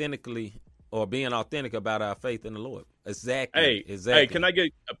being authentic about our faith in the Lord? Exactly. Hey, can I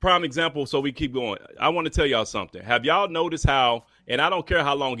get a prime example so we keep going? I want to tell y'all something. Have y'all noticed how, and I don't care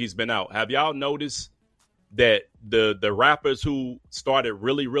how long he's been out, have y'all noticed that the rappers who started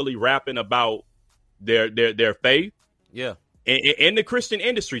really, really rapping about their faith? Yeah. In the Christian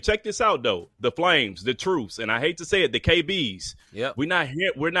industry, check this out though: the Flames, the Truths, and I hate to say it, the KBs. Yeah,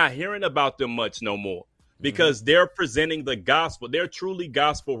 we're not hearing about them much no more because they're presenting the gospel. They're truly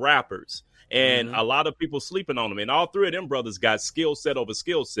gospel rappers, and a lot of people sleeping on them. And all three of them brothers got skill set over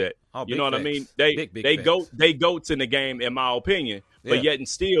skill set. Oh, you know what facts. I mean? They goats in the game, in my opinion. Yeah. But yet and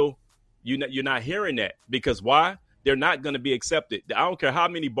still, you're not hearing that because why? They're not going to be accepted. I don't care how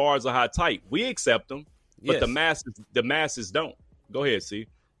many bars are how tight. We accept them. But the masses don't. Go ahead, see.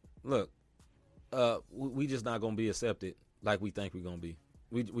 Look, we just not gonna be accepted like we think we're gonna be.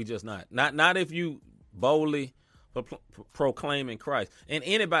 We just not. Not if you boldly proclaiming Christ. And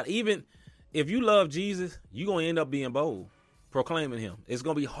anybody, even if you love Jesus, you're gonna end up being bold, proclaiming him. It's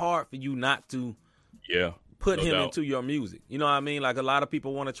gonna be hard for you not to put him into your music. You know what I mean? Like a lot of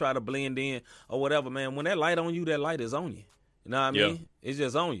people want to try to blend in or whatever, man. When that light on you, that light is on you. You know what I mean? It's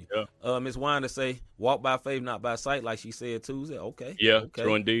just on you. Yeah. Miss Winder say, walk by faith, not by sight, like she said Tuesday. Okay. Yeah, okay.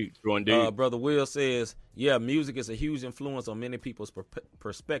 True indeed. Brother Will says, music is a huge influence on many people's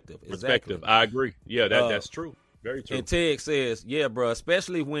perspective. Exactly. I agree. Yeah, that's true. Very true. And Ted says, bro,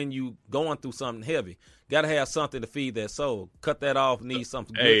 especially when you going through something heavy, got to have something to feed that soul. Cut that off, need some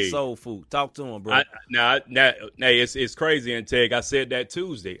good soul food. Talk to him, bro. Now, it's crazy, and Ted, I said that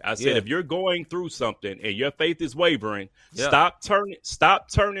Tuesday. I said, if you're going through something and your faith is wavering, stop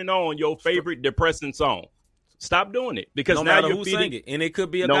turning on your favorite depressing song. Stop doing it, because no now matter you're who sing it, and it could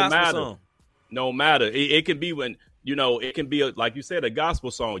be a gospel song. No matter. It can be when, it can be, like you said, a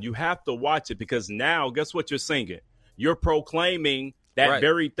gospel song. You have to watch it, because now, guess what you're singing? You're proclaiming that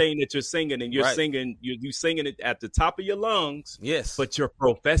very thing that you're singing, and you're singing, you singing it at the top of your lungs. Yes. But you're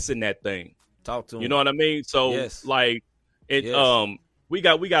professing that thing. Talk to him. You know what I mean? So like it, we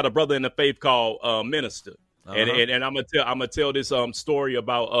got a brother in the faith called Minister. And I'm gonna tell this story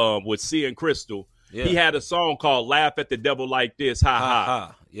about with C and Crystal. Yeah. He had a song called "Laugh at the Devil Like This, Ha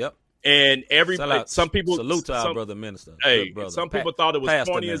Ha." Yep. And some people salute to our brother Minister. Hey, some people thought it was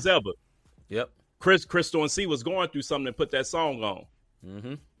corny as ever. Yep. Crystal and C was going through something and put that song on.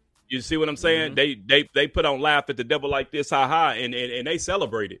 Mm-hmm. You see what I'm saying? Mm-hmm. They put on "Laugh at the Devil Like This, Ha Ha," and they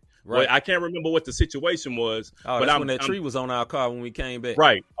celebrated. Right. Well, I can't remember what the situation was. Oh, but that's when that tree was on our car when we came back.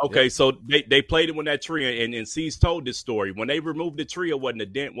 Right. Okay. Yep. So they played it when that tree, and C's told this story. When they removed the tree, it wasn't a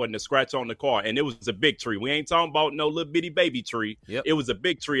dent, wasn't a scratch on the car, and it was a big tree. We ain't talking about no little bitty baby tree. Yep. It was a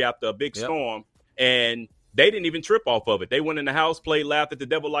big tree after a big storm, and they didn't even trip off of it. They went in the house, played "Laughed at the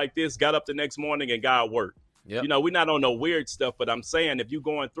Devil Like This," got up the next morning, and got work. Yep. We're not on no weird stuff, but I'm saying if you're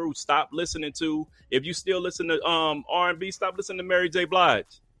going through, stop listening to. If you still listen to R&B, stop listening to Mary J. Blige.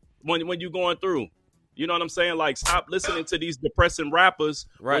 When you're going through, you know what I'm saying? Like, stop listening to these depressing rappers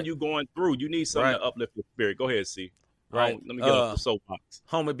when you're going through. You need something to uplift your spirit. Go ahead, C. Right. Let me get up the soapbox.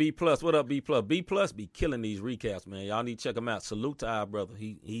 Homie B Plus, what up, B Plus? B Plus be killing these recaps, man. Y'all need to check him out. Salute to our brother.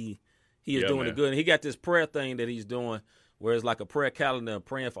 He is doing it good. And he got this prayer thing that he's doing where it's like a prayer calendar,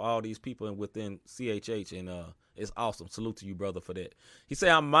 praying for all these people within CHH, and it's awesome. Salute to you, brother, for that. He said,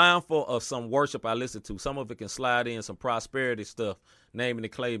 I'm mindful of some worship I listen to. Some of it can slide in some prosperity stuff, name it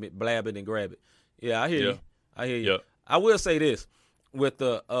and claim it, blab it and grab it. Yeah, I hear you. I hear you. I will say this with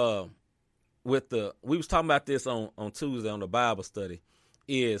the we was talking about this on Tuesday on the Bible study,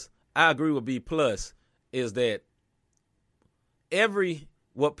 is I agree with B Plus, is that anything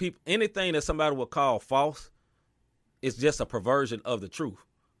that somebody would call false is just a perversion of the truth,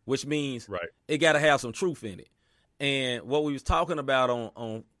 which means it got to have some truth in it. And what we was talking about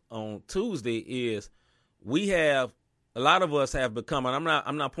on Tuesday is a lot of us have become, and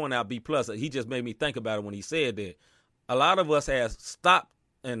I'm not pointing out B Plus. He just made me think about it when he said that. A lot of us have stopped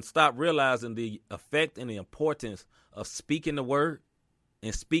realizing the effect and the importance of speaking the word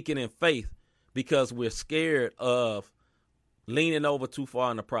and speaking in faith, because we're scared of leaning over too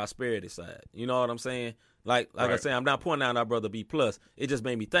far on the prosperity side. You know what I'm saying? Like I said, I'm not pointing out our brother B Plus. It just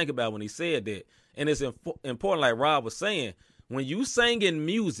made me think about when he said that. And it's important, like Rob was saying, when you sing in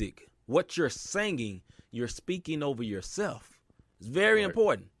music, what you're singing, you're speaking over yourself. It's very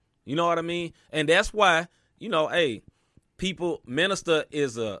important. You know what I mean? And that's why, Minister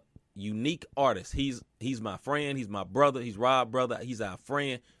is a unique artist. He's my friend. He's my brother. He's Rob's brother. He's our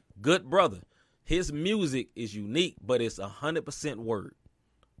friend. Good brother. His music is unique, but it's 100% word.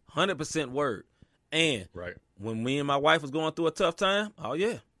 100% word. And when me and my wife was going through a tough time,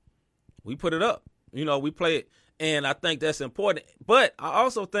 we put it up. We play it. And I think that's important. But I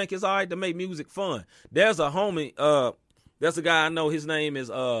also think it's all right to make music fun. There's a homie, there's a guy I know, his name is,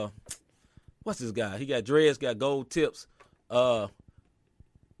 what's this guy? He got dreads, got gold tips. Come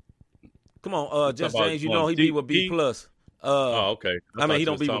on, Just James, he be with B Plus. Okay. He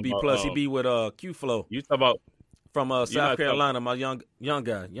don't be with B Plus. He be with Q Flow. You talk about from South Carolina, my young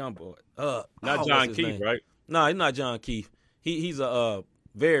guy, young boy. Not John Keith, right? No, he's not John Keith. He's a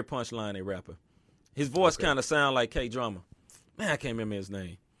very punchline rapper. His voice kind of sound like K Drama. Man, I can't remember his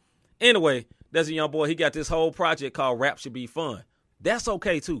name. Anyway, that's a young boy. He got this whole project called Rap Should Be Fun. That's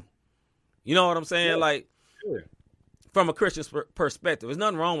okay too. You know what I'm saying? From a Christian perspective, there's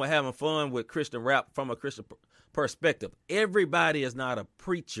nothing wrong with having fun with Christian rap from a Christian perspective. Everybody is not a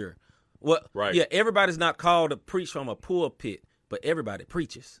preacher. Everybody's not called to preach from a pulpit, but everybody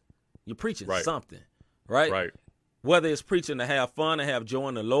preaches. You're preaching something, right? Right. Whether it's preaching to have fun and have joy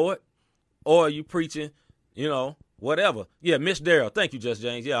in the Lord, or you preaching, whatever. Yeah, Miss Darrell. Thank you, Just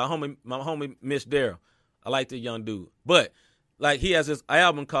James. Yeah, my homie Miss Darrell. I like the young dude. But he has this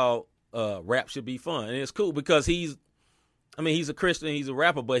album called rap should be fun. And it's cool because he's a Christian, he's a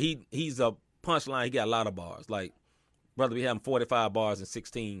rapper, but he's a punchline. He got a lot of bars. Like, brother be having 45 bars and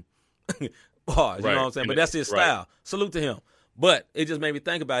 16 bars, you know what I'm saying? But that's his style. Right. Salute to him. But it just made me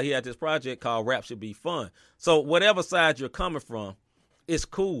think about, he had this project called Rap Should Be Fun. So whatever side you're coming from, it's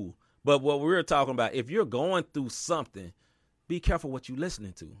cool. But what we're talking about, if you're going through something, be careful what you're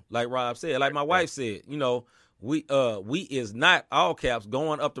listening to. Like Rob said, like my wife said, you know, we is not, all caps,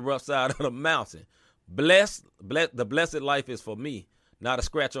 going up the rough side of the mountain. The blessed life is for me, not a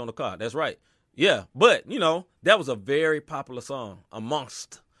scratch on the car. That's right. Yeah, but, you know, that was a very popular song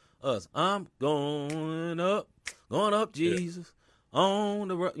amongst us. I'm going up, Jesus, on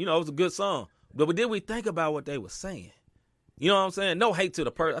the road. You know, it was a good song. But did we think about what they were saying? You know what I'm saying? No hate to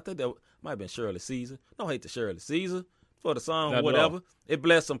the person. I think that might have been Shirley Caesar. No hate to Shirley Caesar for the song or whatever. It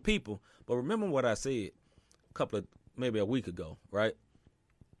blessed some people. But remember what I said maybe a week ago, right?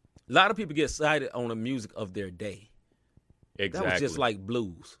 A lot of people get excited on the music of their day. Exactly. That was just like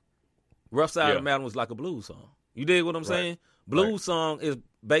blues. Rough Side of the Mountain was like a blues song. You dig what I'm saying? Blues song is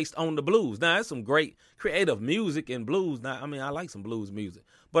based on the blues. Now, there's some great creative music in blues. Now, I mean, I like some blues music.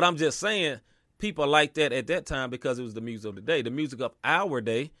 But I'm just saying, people like that at that time because it was the music of the day. The music of our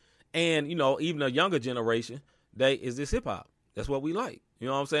day, and, you know, even a younger generation, is this hip-hop. That's what we like. You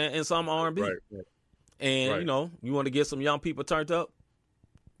know what I'm saying? And some R&B. Right. And, you know, you want to get some young people turned up,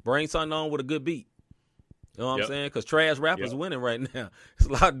 bring something on with a good beat. You know what I'm saying? Because trash rappers winning right now. There's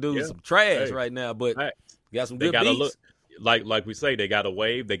a lot of dudes some trash right now, but got some good beats. Look, like we say, they got a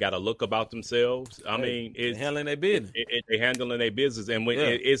wave. They got a look about themselves. I mean, it's handling their business. They're handling their business, and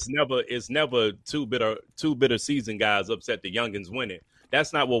it's never two bitter season guys upset the youngins winning.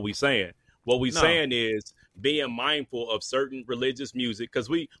 That's not what we're saying. What we're saying is being mindful of certain religious music, because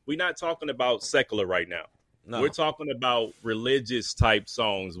we're not talking about secular right now. No. We're talking about religious type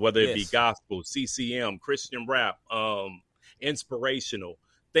songs, whether it be gospel, CCM, Christian rap, inspirational,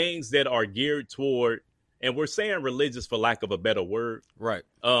 things that are geared toward, and we're saying religious for lack of a better word. Right.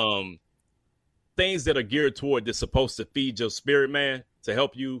 Things that are geared toward that's supposed to feed your spirit, man, to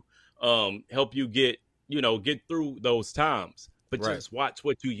help you get through those times. But just watch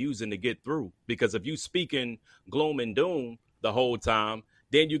what you're using to get through. Because if you speaking gloom and doom the whole time,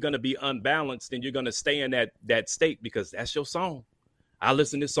 then you're going to be unbalanced and you're going to stay in that state because that's your song. I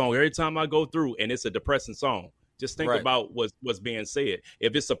listen to this song every time I go through and it's a depressing song. Just think about what's being said.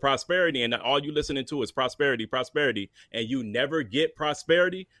 If it's a prosperity and all you listening to is prosperity, and you never get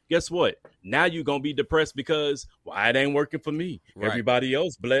prosperity, guess what? Now you're going to be depressed because it ain't working for me. Right. Everybody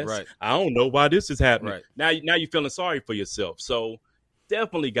else blessed. Right. I don't know why this is happening. Right. Now you're feeling sorry for yourself. So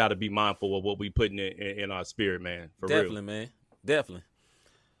definitely got to be mindful of what we putting in our spirit, man. Definitely, man. Definitely.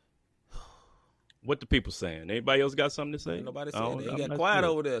 What the people saying? Anybody else got something to say? Nobody saying that. You got quiet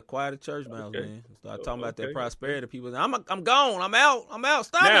over there. Quiet at church mouse, man. Start talking about that prosperity. People say, I'm gone. I'm out.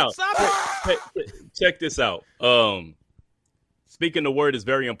 Stop it. Check this out. Speaking the word is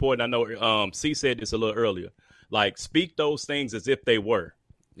very important. I know C said this a little earlier. Like, speak those things as if they were.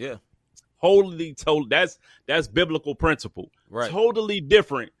 Yeah. That's biblical principle. Right. Totally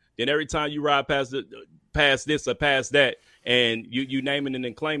different than every time you ride past this or past that. And you naming it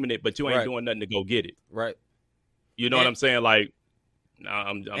and claiming it, but you ain't doing nothing to go get it. Right. You know what I'm saying? Like,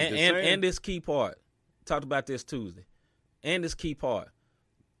 I'm just saying. And this key part, talked about this Tuesday, and this key part,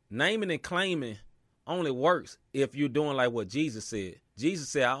 naming and claiming only works if you're doing like what Jesus said. Jesus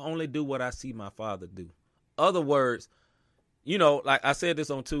said, I only do what I see my Father do. Other words, you know, like I said this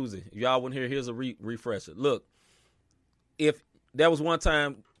on Tuesday. If y'all wouldn't hear, here's a refresher. Look, if there was one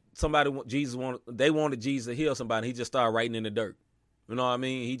time wanted Jesus to heal somebody, he just started writing in the dirt. You know what I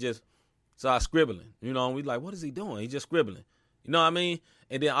mean? He just started scribbling. You know, and we like, what is he doing? He just scribbling. You know what I mean?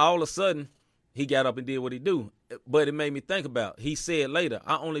 And then all of a sudden, he got up and did what he do. But it made me think about, he said later,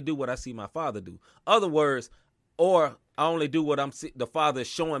 I only do what I see my Father do. Other words, or I only do what the Father is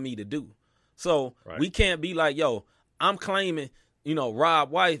showing me to do. So we can't be like, yo, I'm claiming, you know,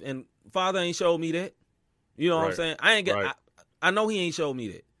 Rob wife, and Father ain't showed me that. You know what I'm saying? I know he ain't showed me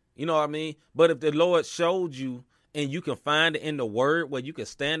that. You know what I mean? But if the Lord showed you and you can find it in the word where you can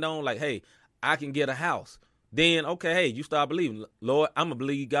stand on, like, hey, I can get a house, then, okay, hey, you start believing. Lord, I'm going to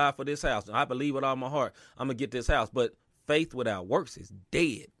believe God for this house. I believe with all my heart I'm going to get this house. But faith without works is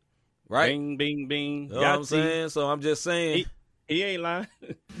dead, right? Bing, bing, bing. You know what I'm saying? So I'm just saying. He ain't lying.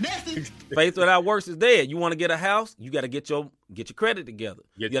 Faith without works is dead. You want to get a house, you got to get your credit together.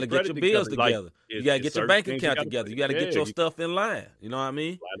 You got to get your bills together. You got to get your bank account together. You got to get your stuff in line. You know what I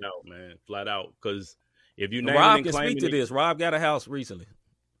mean? Flat out, man. Flat out. Because if you name Rob can speak to this. Rob got a house recently.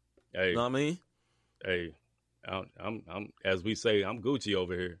 Hey, you know what I mean? Hey, I'm as we say, I'm Gucci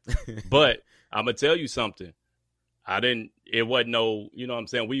over here. But I'm gonna tell you something. It wasn't no, you know what I'm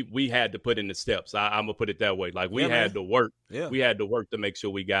saying? We had to put in the steps. I'm gonna put it that way. Like we had to work. Yeah. We had to work to make sure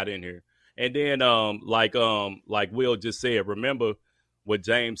we got in here. And then like Will just said, remember what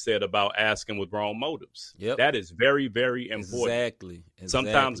James said about asking with wrong motives. Yep. That is very, very important. Exactly.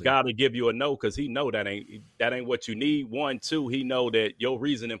 Sometimes God will give you a no because he know that ain't what you need. 1, 2, he know that your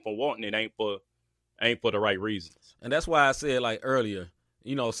reasoning for wanting it ain't for the right reasons. And that's why I said like earlier,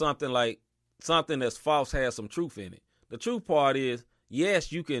 you know, something that's false has some truth in it. The truth part is,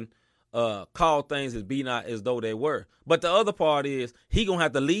 yes, you can call things as be not as though they were. But the other part is he going to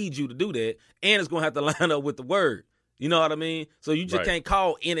have to lead you to do that, and it's going to have to line up with the word. You know what I mean? So you just can't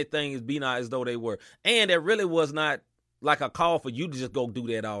call anything as be not as though they were. And that really was not like a call for you to just go do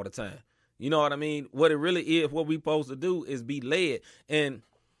that all the time. You know what I mean? What it really is, what we supposed to do is be led. And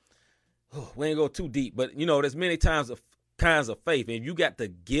we ain't go too deep, but, you know, there's many kinds of faith. And you got the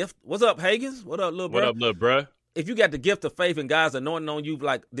gift. What's up, Hagens? What up, little bro? What up, little bro? If you got the gift of faith and God's anointing on you,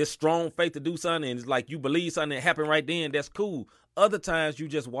 like this strong faith to do something, and it's like you believe something that happened right then, that's cool. Other times you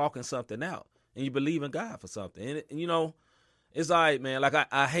just walking something out and you believe in God for something. And you know, it's all right, man. Like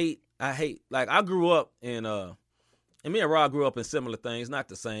I hate, like I grew up in, and me and Rob grew up in similar things, not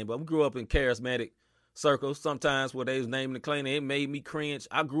the same, but we grew up in charismatic circles, sometimes where they was naming and claiming. It made me cringe.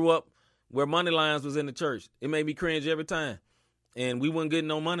 I grew up where money lines was in the church. It made me cringe every time. And we wasn't getting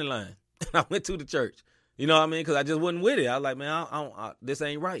no money line. I went to the church. You know what I mean? Because I just wasn't with it. I was like, man, this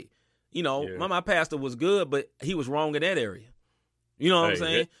ain't right. You know, my pastor was good, but he was wrong in that area. You know what I'm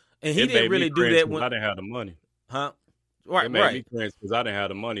saying? And he didn't really do that when I didn't have the money. Huh? Right, it made me cringe because I didn't have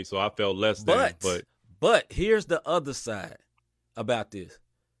the money, so I felt less than. But here's the other side about this.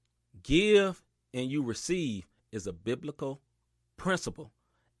 Give and you receive is a biblical principle.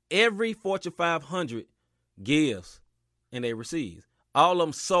 Every Fortune 500 gives and they receive. All of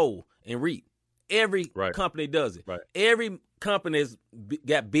them sow and reap. Every company does it. Right. Every company has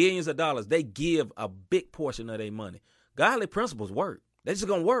got billions of dollars. They give a big portion of their money. Godly principles work. They're just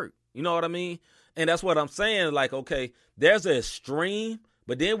going to work. You know what I mean? And that's what I'm saying. Like, okay, there's an extreme,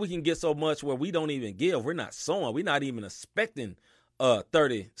 but then we can get so much where we don't even give. We're not sowing. We're not even expecting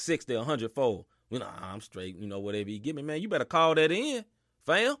 30, 60, 100 fold. You know, I'm straight. You know, whatever you give me, man, you better call that in,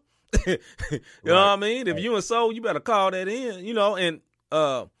 fam. You know what I mean? If you and soul, you better call that in, you know, and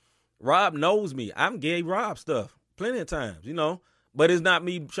Rob knows me. I've gave Rob stuff plenty of times, you know, but it's not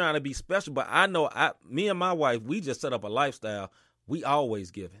me trying to be special. But I know me and my wife, we just set up a lifestyle. We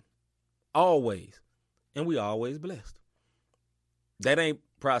always giving, always, and we always blessed. That ain't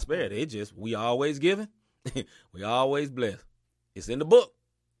prosperity. It's just we always giving, we always blessed. It's in the book.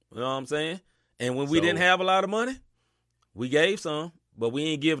 You know what I'm saying? And when we didn't have a lot of money, we gave some, but we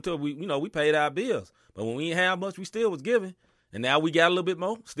ain't give to we. You know, we paid our bills. But when we didn't have much, we still was giving. And now we got a little bit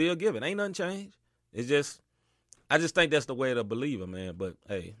more, still giving. Ain't nothing changed. It's just, I just think that's the way to believer, man. But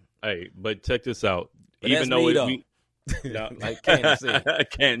hey, but check this out. But even though like Canton said,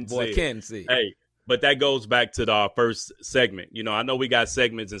 Canton said. Hey, but that goes back to our first segment. You know, I know we got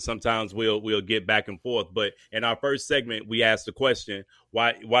segments, and sometimes we'll get back and forth. But in our first segment, we asked the question: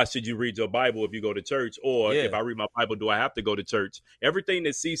 Why should you read your Bible if you go to church? Or if I read my Bible, do I have to go to church? Everything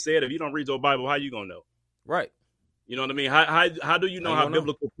that C said, if you don't read your Bible, how you gonna know? Right. You know what I mean? How do you know how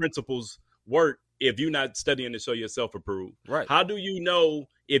biblical principles work if you're not studying to show yourself approved? Right. How do you know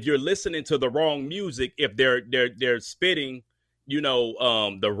if you're listening to the wrong music, if they're spitting, you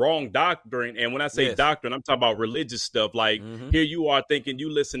know, the wrong doctrine? And when I say doctrine, I'm talking about religious stuff. Like here you are thinking you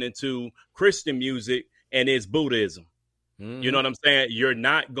listening to Christian music and it's Buddhism. You know what I'm saying? You're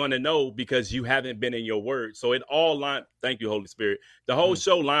not going to know because you haven't been in your word. So it all thank you, Holy Spirit. The whole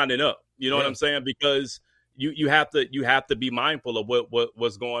show lining up. You know what I'm saying? Because you have to be mindful of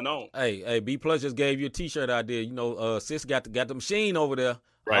what's going on. Hey, B Plus just gave you a T-shirt idea. You know, sis got the machine over there.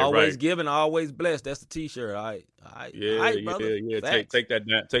 Right, always giving, always blessed. That's the T-shirt. All right. Yeah. Take that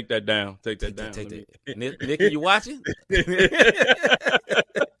down. Take that down. Take that. Nikki, you watching? Get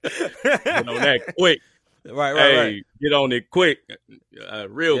on that quick. Right. Get on it quick,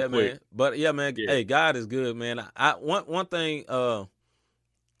 real quick. Man. But man. Hey, God is good, man. One thing. I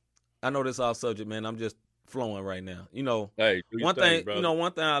know this off subject, man. I'm just flowing right now. You know, one thing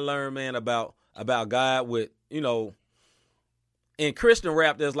I learned, man, about God with, you know, in Christian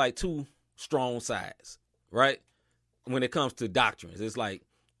rap, there's like two strong sides, right? When it comes to doctrines, it's like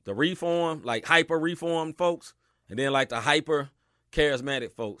the reform, like hyper reformed folks, and then like the hyper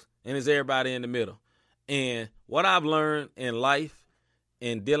charismatic folks, and it's everybody in the middle. And what I've learned in life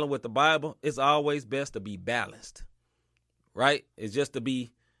in dealing with the Bible, it's always best to be balanced, right? It's just to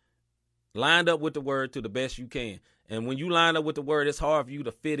be lined up with the word to the best you can. And when you line up with the word, it's hard for you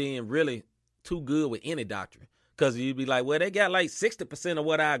to fit in really too good with any doctrine. Because you'd be like, well, they got like 60% of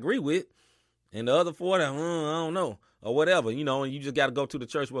what I agree with. And the other 40, I don't know, or whatever, and you just got to go to the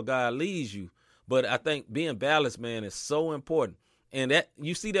church where God leads you. But I think being balanced, man, is so important. And that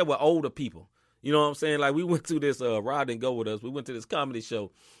you see that with older people. You know what I'm saying? Like we went to this, Rod didn't go with us. We went to this comedy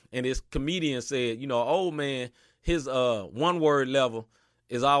show, and this comedian said, old man, his one word level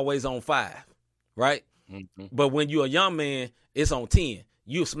is always on 5, right? Mm-hmm. But when you're a young man, it's on 10.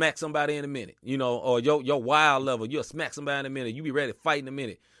 You'll smack somebody in a minute, or your wild level, you'll smack somebody in a minute. You be ready to fight in a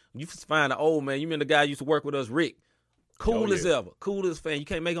minute. You find an old man. You remember the guy who used to work with us, Rick. Cool as ever. Cool as fan. You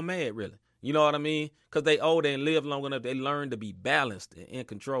can't make them mad, really. You know what I mean? Because they old and live long enough. They learn to be balanced and in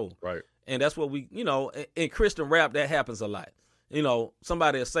control. Right. And that's what we, in Christian rap, that happens a lot.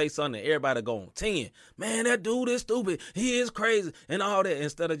 Somebody will say something and everybody go on 10. Man, that dude is stupid. He is crazy and all that.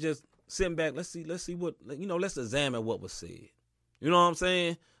 Instead of just sitting back, let's see what, let's examine what was said. You know what I'm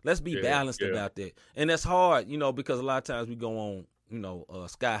saying? Let's be balanced about that. And that's hard, because a lot of times we go on,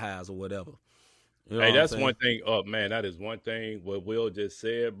 sky highs or whatever. Hey, that's one thing. Oh, man, that is one thing what Will just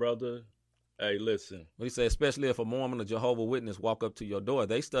said, brother. Hey, listen. What he said, especially if a Mormon or Jehovah's Witness walk up to your door,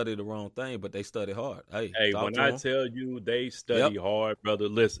 they study the wrong thing, but they study hard. Hey, when I tell you they study hard, brother,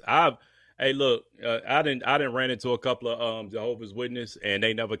 listen. I didn't ran into a couple of Jehovah's Witness, and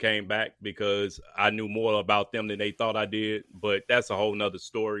they never came back because I knew more about them than they thought I did. But that's a whole nother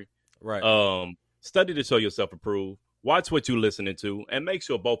story. Right. Study to show yourself approved. Watch what you're listening to, and make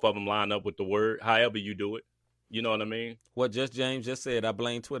sure both of them line up with the word, however you do it. You know what I mean? What James just said, I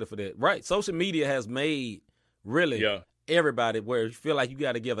blame Twitter for that. Right. Social media has made really everybody where you feel like you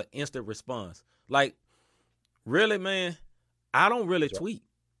got to give an instant response. Like, really, man, I don't really tweet.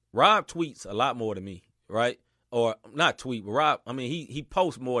 Rob tweets a lot more than me, right? Or not tweet, but Rob, he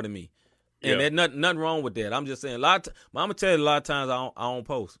posts more than me. And there's nothing wrong with that. I'm just saying, I'm going to tell you a lot of times I don't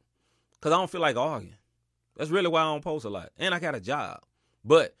post because I don't feel like arguing. That's really why I don't post a lot. And I got a job.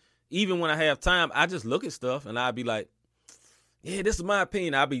 But even when I have time, I just look at stuff and I'll be like, yeah, this is my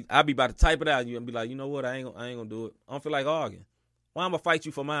opinion. I'll be about to type it out and be like, you know what? I ain't gonna do it. I don't feel like arguing. Why am I fight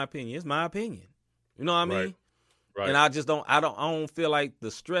you for my opinion? It's my opinion. You know what I mean? Right. And I just don't feel like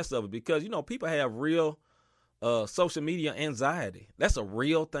the stress of it because, people have real social media anxiety. That's a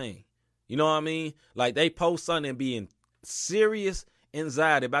real thing. You know what I mean? Like they post something and be in serious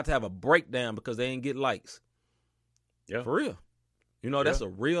anxiety, about to have a breakdown because they ain't get likes. Yeah. For real. That's a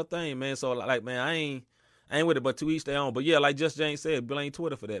real thing, man. So like, man, I ain't with it, but to each their own. But yeah, like Just James said, blame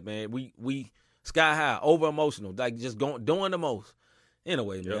Twitter for that, man. We sky high, over emotional, like just doing the most.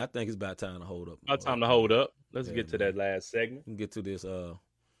 Anyway, man, I think it's about time to hold up. About time to hold up. Let's get to that last segment. We can get to this. Where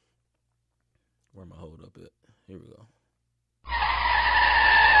am I hold up at? Here we go.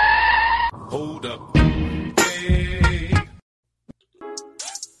 Hold up. Hey.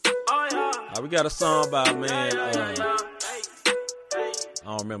 We got a song by I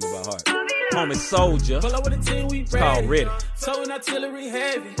don't remember by heart. Homie Soldier. It's called Ready. Towing artillery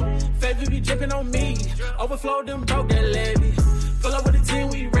heavy. Favor be dripping on me. Overflow them broke that levy. Pull up with a team,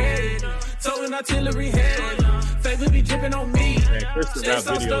 we ready. Towing artillery heavy. Favor be dripping on me. Chris got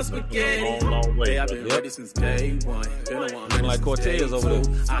videos a long way. I've been ready since day one. Looking like Cortez over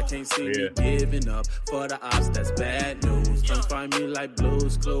there. I can't see me giving up. For the ops, that's bad news. Come find me like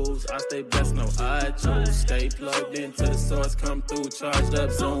Blue's Clues. I stay blessed, no I choose. Stay plugged into the source, come through, charged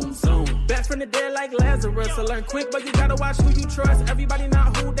up, zoom, zoom. Back from the dead like Lazarus. I learn quick, but you gotta watch who you trust. Everybody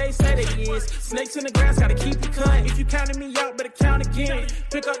not who they say they is. Snakes in the grass, gotta keep it cut. If you counted me out, better count again.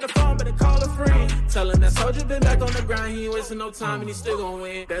 Pick up the phone, better call a friend. Tell him that soldier been back on the ground. He ain't wasting no time and he still gon'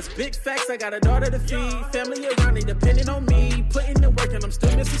 win. That's big facts, I got a daughter to feed. Family around, they depending on me. Putting in work and I'm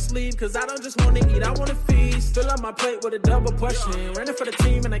still missing sleep. Cause I don't just wanna eat, I wanna feast. Fill up my plate with a double portion. Running for the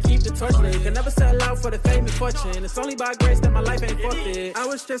team and I keep the torch lit. Can never sell out for the fame and fortune. It's only by grace that my life ain't forfeit. I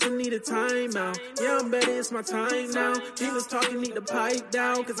was stressing, need a time out. Yeah, I'm better, it's my time now. Demons talking, need to pipe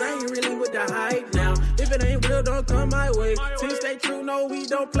down. Cause I ain't really with the hype now. If it ain't real, don't come my way. Team stay true, no, we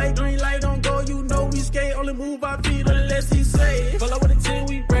don't play. Green light don't go, you know we skate. Only move our feet unless he say. Pull up with a team,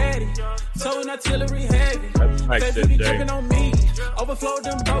 we ready. Towing artillery heavy. Baby, be dripping on me. Overflow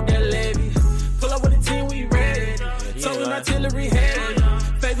them, broke that levy. Pull up with a team, we ready. Towing artillery heavy.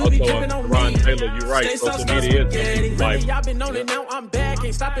 Baby, be dripping on me. Taylor, you're right. Social media is like, y'all been on it, now I'm back.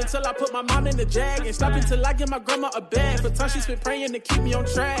 Ain't stop until I put my mom in the jag. Ain't stop until I give my grandma a bag. For time she's been praying to keep me on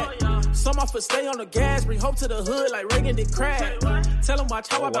track. Some off for stay on the gas. Bring hope to the hood like Reagan did crack. Tell them watch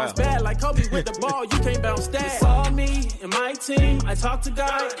how I bounce bad. Like Kobe with the ball, you can't bounce that. It's all me and my team. I talk to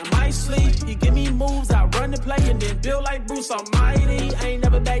God in my sleep. He give me moves, I run the play and then build like Bruce Almighty. I ain't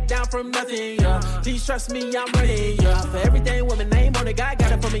never back down from nothing, yeah. Please trust me, I'm ready, yeah. For everything with my name on it, God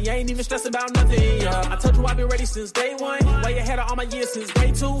got it for me. I ain't even stressing about nothing, yeah. I told you I've been ready since day one. Way ahead of all my years since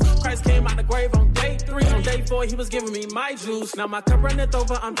day 2. Christ came out the grave on day 3. On day 4, he was giving me my juice. Now my cup runneth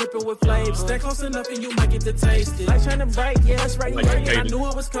over, I'm dripping with flavor. Stay close enough and you might get to taste it. Like shining bright, yeah, it's right here. I knew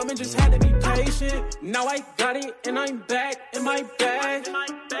it was coming, just had to be patient. Now I got it and I'm back in my bag.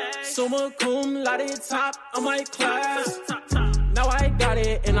 Summa cum laude top of my class. Now I got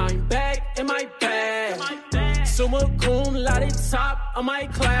it and I'm back in my bag. Summa cum laude top of my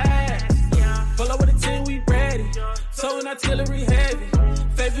class. Pull up with a 10, we ready. Towing artillery heavy.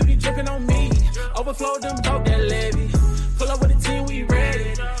 Favor be dripping on me. Overflow them dope that levy. Pull up with a 10, we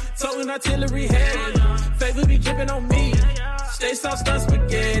ready. Towing artillery heavy. Favor be dripping on me. Stay soft, stun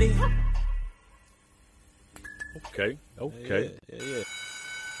spaghetti. Okay. Yeah.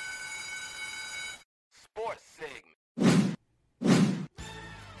 Sports segment.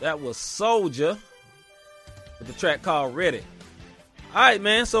 That was Soldier with the track called Ready. All right,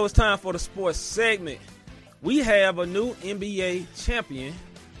 man, so it's time for the sports segment. We have a new NBA champion.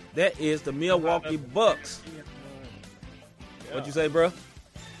 That is the Milwaukee Bucks. What'd you say, bro?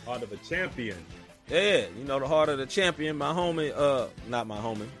 Heart of a champion. Yeah, you know, the heart of the champion. My homie, not my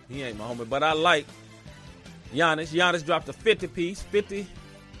homie. He ain't my homie, but I like Giannis. Giannis dropped a 50-piece,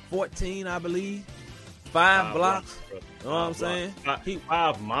 50-14, I believe. 5 blocks. You know what I'm saying?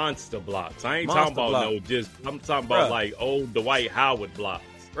 5 monster blocks. I ain't talking about I'm talking about like old Dwight Howard blocks.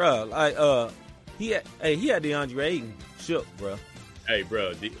 Bro, like he had DeAndre Ayton shook, bro. Hey,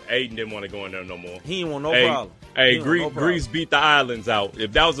 bro, Ayton didn't want to go in there no more. He ain't want no problem. Hey, Greece beat the Islands out.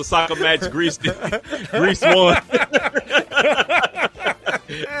 If that was a soccer match, Greece won.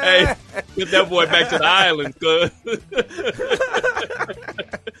 Hey, get that boy back to the islands, cuz.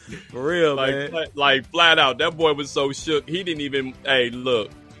 For real, man. Like flat out, that boy was so shook. He didn't even. Hey,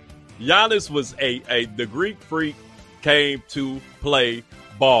 look, Giannis was the Greek freak came to play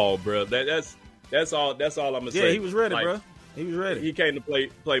ball, bro. That's all. That's all I'm gonna say. Yeah, he was ready, bro. He was ready. He came to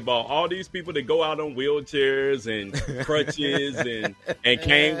play ball. All these people that go out on wheelchairs and crutches and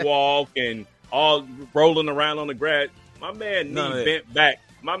can't walk and all rolling around on the grass. My man knee bent back.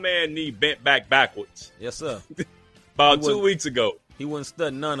 My man knee bent back backwards. Yes, sir. About 2 weeks ago. He wouldn't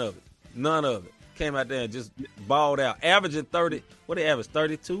stud none of it. None of it. Came out there and just balled out. Averaging 30. What they average?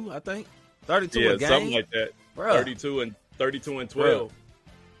 32, I think? 32 a game? Yeah, something like that. Bruh. 32 and 12.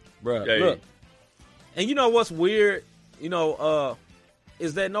 Bruh, okay. Look. And you know what's weird? You know,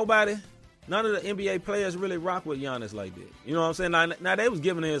 is that none of the NBA players really rock with Giannis like that. You know what I'm saying? Now they was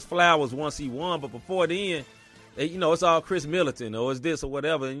giving him his flowers once he won, but before then, it's all Chris Middleton or it's this or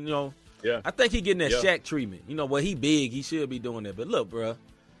whatever. And, I think he getting that Shaq treatment. You know, well, he big. He should be doing that. But look, bro,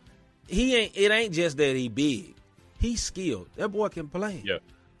 it ain't just that he big. He's skilled. That boy can play. Yeah.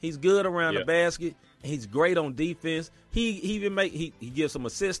 He's good around the basket. He's great on defense. He even he gives some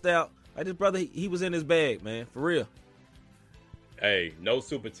assists out. Like this brother, he was in his bag, man, for real. Hey, no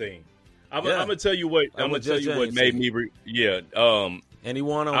super team. I'm gonna tell you what. I'm gonna tell you what made me. And he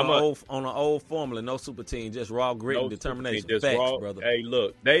won on an old formula, no super team, just raw grit and determination. Facts, raw, brother. Hey,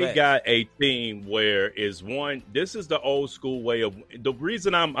 look, they got a team where this is the old school way of. The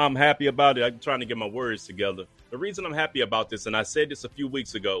reason I'm happy about it, I'm trying to get my words together. The reason I'm happy about this, and I said this a few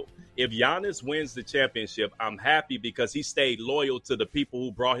weeks ago, if Giannis wins the championship, I'm happy because he stayed loyal to the people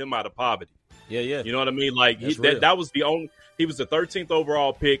who brought him out of poverty. Yeah. You know what I mean? Like that was the only. He was the 13th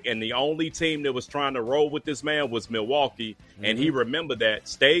overall pick, and the only team that was trying to roll with this man was Milwaukee. Mm-hmm. And he remembered that,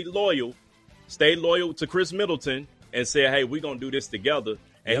 stayed loyal to Chris Middleton, and said, "Hey, we're gonna do this together."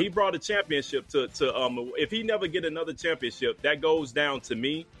 And he brought a championship to. If he never get another championship, that goes down to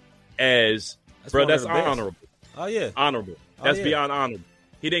me as that's honorable. Oh yeah, honorable. That's beyond honorable.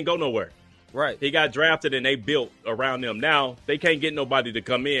 He didn't go nowhere. Right. He got drafted and they built around him. Now, they can't get nobody to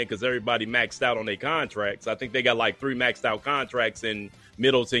come in because everybody maxed out on their contracts. I think they got like 3 maxed out contracts in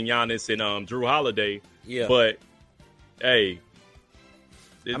Middleton, Giannis, and Drew Holiday. Yeah. But, hey.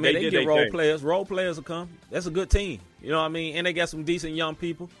 They get role players. Role players will come. That's a good team. You know what I mean? And they got some decent young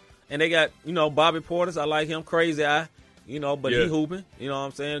people. And they got, Bobby Portis. I like him. Crazy eye. But he hooping. You know what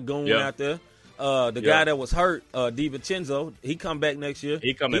I'm saying? Going out there. The guy that was hurt, DiVincenzo, he come back next year.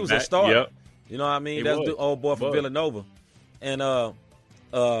 He was back. A starter. Yep. You know what I mean? That's the old boy from Villanova. And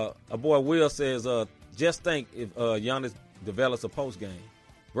A boy Will says, just think if Giannis develops a post game.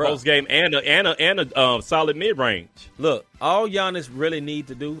 Post game and a solid mid range. Look, all Giannis really need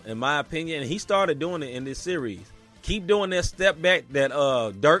to do, in my opinion, and he started doing it in this series. Keep doing that step back, that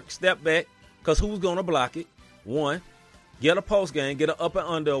Dirk step back, because who's gonna block it? One, get a post game, get an up and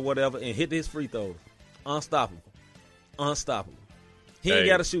under or whatever, and hit his free throws. Unstoppable. He ain't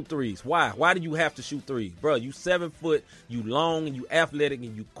got to shoot threes. Why? Why do you have to shoot threes, bro? You 7 foot, you long, and you athletic,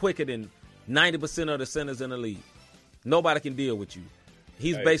 and you quicker than 90% of the centers in the league. Nobody can deal with you.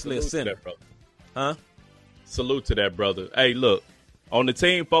 He's basically a center. Huh? Salute to that, brother. Hey, look, on the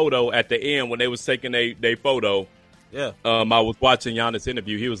team photo at the end when they was taking their photo, yeah. I was watching Giannis'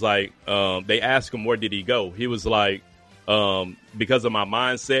 interview. He was like, they asked him where did he go. He was like, because of my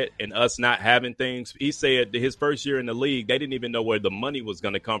mindset and us not having things. He said his first year in the league, they didn't even know where the money was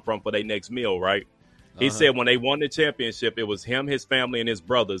going to come from for their next meal, right? He said when they won the championship, it was him, his family, and his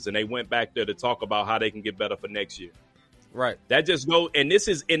brothers, and they went back there to talk about how they can get better for next year. Right. That just goes, and this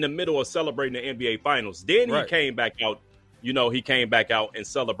is in the middle of celebrating the NBA Finals. Then he came back out, he came back out and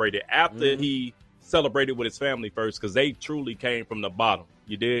celebrated after he celebrated with his family first because they truly came from the bottom.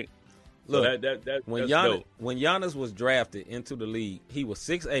 You did? Look, so when Giannis was drafted into the league, he was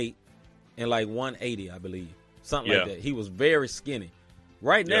 6'8" and like 180, I believe. Something like that. He was very skinny.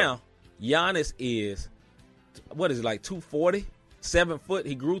 Right now, Giannis is, what is it, like 240? 7 foot.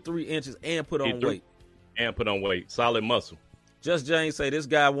 He grew 3 inches and put on weight. Solid muscle. Just James say this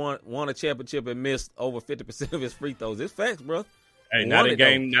guy won a championship and missed over 50% of his free throws. It's facts, bro. Hey, not in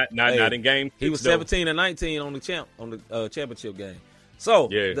game. He was 17 and 19 on the championship game. So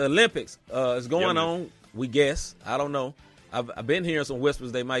the Olympics is going on. We guess. I don't know. I've been hearing some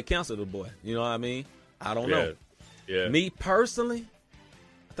whispers they might cancel the boy. You know what I mean? I don't know. Yeah. Me personally,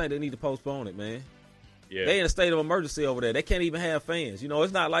 I think they need to postpone it, man. Yeah. They in a state of emergency over there. They can't even have fans.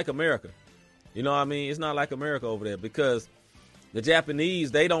 It's not like America. You know what I mean? It's not like America over there because the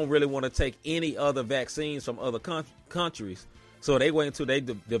Japanese, they don't really want to take any other vaccines from other countries. So they wait until they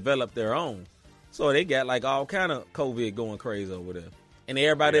develop their own. So they got like all kind of COVID going crazy over there. And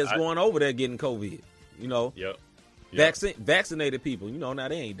everybody that's going over there getting COVID, vaccinated people, now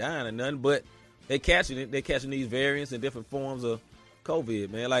they ain't dying or nothing, but they catching it. They catching these variants and different forms of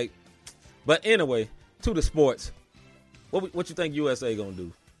COVID, man. But anyway, to the sports, what you think USA going to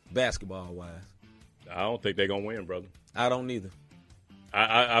do? Basketball-wise, I don't think they're going to win, brother. I don't either.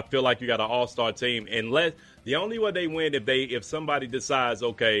 I feel like you got an all-star team. Unless the only way they win if somebody decides,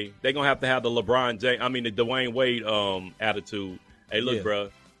 okay, they're going to have the the Dwayne Wade attitude. Hey, look, bro,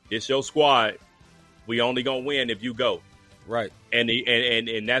 it's your squad. We only going to win if you go. Right. And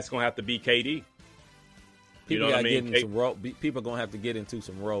that's going to have to be KD. People got to get into some roles. People are going to have to get into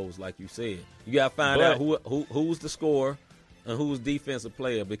some roles, like you said. You got to find out who's the scorer and who's defensive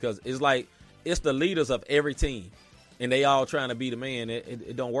player, because it's the leaders of every team, and they all trying to be the man.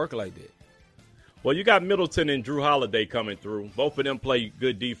 It don't work like that. Well, you got Middleton and Drew Holiday coming through. Both of them play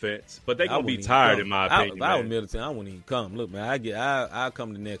good defense, but they're going to be tired, in my opinion. If I was Middleton, I wouldn't even come. Look, man, I'll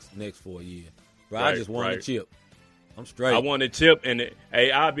come the next 4 years. But I just want a chip. I'm straight. I want a chip, and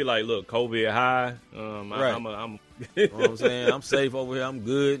I'd be like, look, COVID high. I'm you know what I'm saying? I'm safe over here. I'm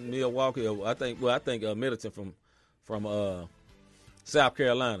good. Milwaukee. I think Middleton from South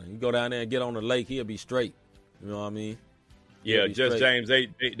Carolina. You go down there and get on the lake, he'll be straight. You know what I mean? Yeah, just James,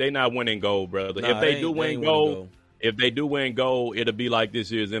 they not winning gold, brother. If they do win gold, it'll be like this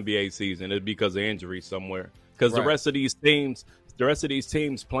year's NBA season. It'll be because of injuries somewhere. Because the rest of these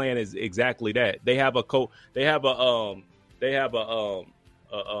teams playing is exactly that. They have a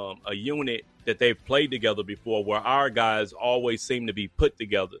unit that they've played together before, where our guys always seem to be put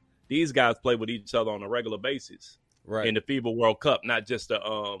together. These guys play with each other on a regular basis. Right. In the FIBA World Cup, not just the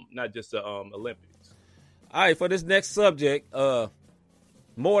Olympics. All right, for this next subject,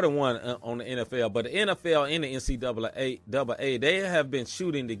 more than one on the NFL, but the NFL and the NCAA, they have been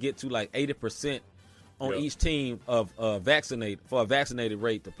shooting to get to like 80% on each team of a vaccinated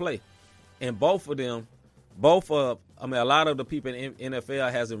rate to play, and both of them, a lot of the people in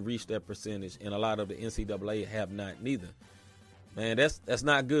NFL hasn't reached that percentage, and a lot of the NCAA have not neither. Man, that's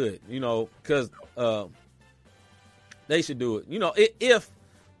not good, because they should do it. If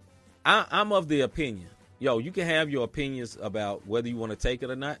I'm of the opinion, you can have your opinions about whether you want to take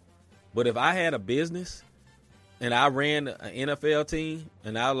it or not, but if I had a business and I ran an NFL team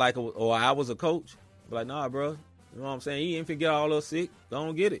and I was a coach, I'd be like, nah, bro, you know what I'm saying? You ain't finna get all us sick.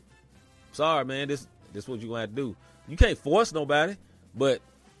 Don't get it. Sorry, man. This what you gonna have to do. You can't force nobody, but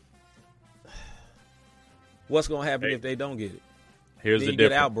what's gonna happen if they don't get it? Here's then the you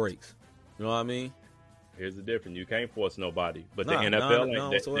difference. Get outbreaks. You know what I mean? Here's the difference. You can't force nobody. But the NFL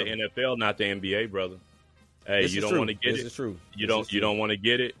the NFL, not the NBA, brother. Hey, you don't want to get it. This is true. You don't want to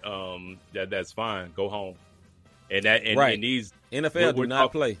get it. That's fine. Go home. And these NFL do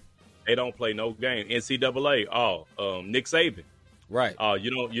not play. They don't play no game. NCAA. Nick Saban. Right.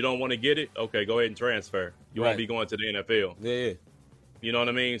 You don't want to get it? Okay, go ahead and transfer. You won't be going to the NFL. Yeah. You know what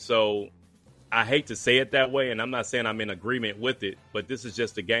I mean? So I hate to say it that way, and I'm not saying I'm in agreement with it, but this is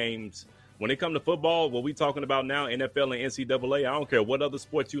just the games. When it comes to football, what we talking about now, NFL and NCAA, I don't care what other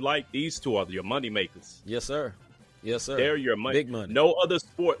sports you like. These two are your money makers. Yes, sir. Yes, sir. They're your money. Big money. No other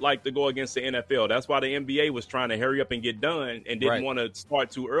sport like to go against the NFL. That's why the NBA was trying to hurry up and get done and didn't want to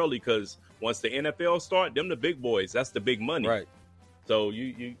start too early, because once the NFL start, them the big boys. That's the big money. Right. So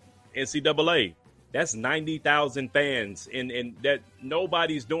you NCAA, that's 90,000 fans, and that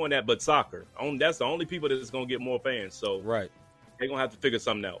nobody's doing that but soccer. That's the only people that's going to get more fans. So they're going to have to figure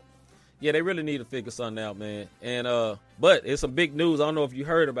something out. Yeah, they really need to figure something out, man. And but it's some big news. I don't know if you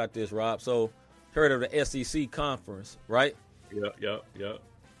heard about this, Rob. So heard of the SEC conference, right? Yeah.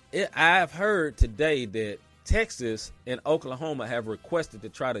 I've heard today that Texas and Oklahoma have requested to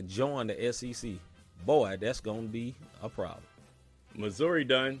try to join the SEC. Boy, that's going to be a problem. Missouri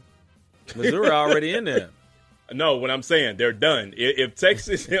done. Missouri already in there. No, what I'm saying, they're done. If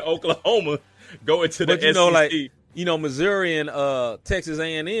Texas and Oklahoma go into the SEC. Missouri and Texas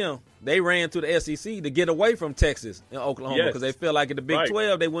A&M, they ran to the SEC to get away from Texas and Oklahoma because they feel like in the Big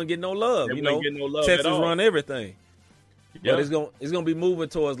 12 they wouldn't get no love. They wouldn't get no love Texas at all. run everything. Yeah. But it's gonna be moving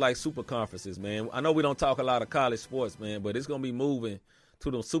towards like super conferences, man. I know we don't talk a lot of college sports, man, but it's gonna be moving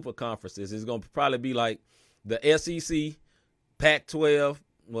to those super conferences. It's gonna probably be like the SEC, Pac-12,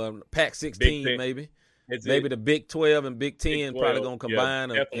 well, Pac-16 maybe. Maybe the Big 12 and Big 10 probably gonna combine.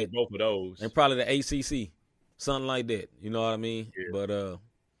 Definitely both of those. And probably the ACC, something like that. You know what I mean? Yeah. But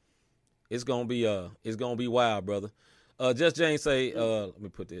it's gonna be wild, brother. Just James say, let me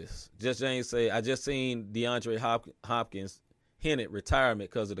put this. Just James say, I just seen DeAndre Hopkins hinted retirement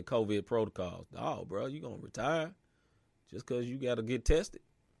because of the COVID protocols. Oh, bro, you gonna retire just because you got to get tested?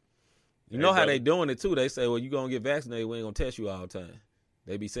 You know how they doing it too. They say, well, you gonna get vaccinated, we ain't gonna test you all the time.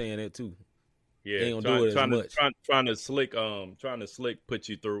 They be saying that too. Yeah, they ain't gonna do it as much. Trying to slick put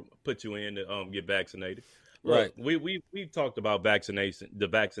you in to get vaccinated. Right. Look, we talked about vaccine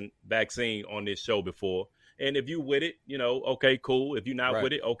on this show before. And if you with it, okay, cool. If you're not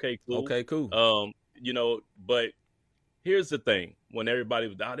with it, okay, cool. Okay, cool. But here's the thing. When everybody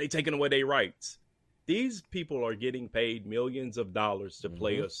was, they taking away their rights. These people are getting paid millions of dollars to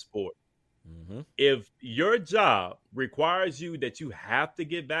play a sport. Mm-hmm. If your job requires you that you have to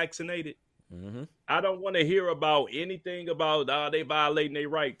get vaccinated, I don't want to hear about anything about they violating their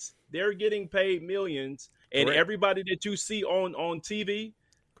rights. They're getting paid millions. And everybody that you see on TV,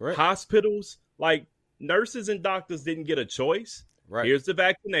 hospitals, like nurses and doctors didn't get a choice. Right. Here's the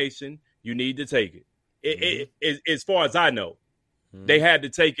vaccination. You need to take it. As far as I know, they had to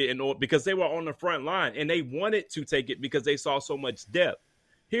take it because they were on the front line and they wanted to take it because they saw so much death.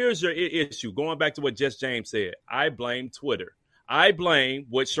 Here's your issue. Going back to what Just James said, I blame Twitter. I blame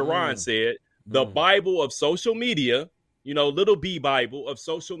what Sharon said, the Bible of social media, little B Bible of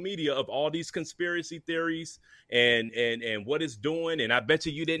social media of all these conspiracy theories and what it's doing. And I bet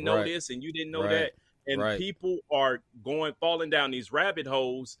you didn't know this and you didn't know that. And people are falling down these rabbit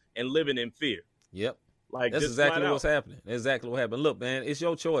holes and living in fear. Yep. Like that's exactly what's happening. That's exactly what happened. Look, man, it's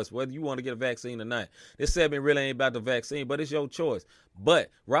your choice whether you want to get a vaccine or not. This segment really ain't about the vaccine, but it's your choice. But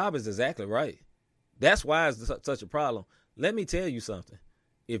Rob is exactly right. That's why it's such a problem. Let me tell you something.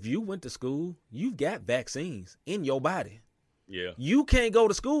 If you went to school, you've got vaccines in your body. Yeah. You can't go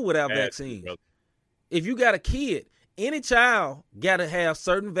to school without vaccines. If you got a kid, any child got to have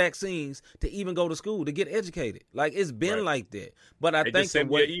certain vaccines to even go to school, to get educated. Like, it's been like that. But I think just send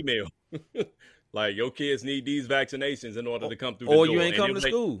me an email. Like, your kids need these vaccinations in order to come through the door. Or you ain't coming to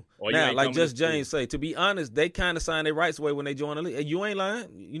school. Now, like Just James say, to be honest, they kind of signed their rights away when they joined the league. You ain't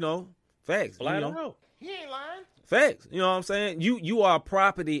lying. Facts. Flat out. He ain't lying. Facts. You know what I'm saying? You are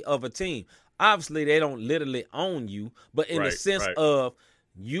property of a team. Obviously, they don't literally own you, but in the sense of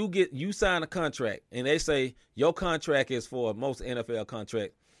you sign a contract and they say your contract is for most NFL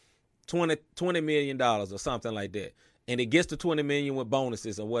contract $20 million or something like that. And it gets to $20 million with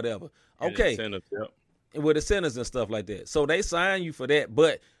bonuses or whatever. Okay. With incentives and stuff like that. So they sign you for that.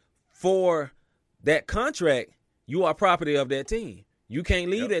 But for that contract, you are property of that team. You can't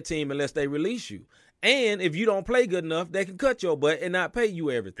leave that team unless they release you. And if you don't play good enough, they can cut your butt and not pay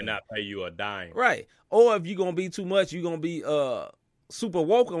you everything. And not pay you a dime. Right. Or if you're going to be too much, you're going to be super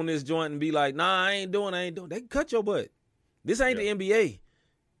woke on this joint and be like, nah, I ain't doing. They can cut your butt. This ain't the NBA.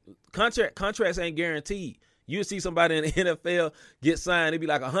 contracts ain't guaranteed. You see somebody in the NFL get signed, it'd be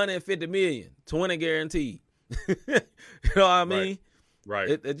like $150 million, 20 guaranteed. You know what I mean? Right.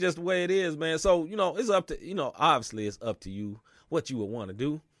 It's just the way it is, man. So, it's up to, obviously it's up to you what you would want to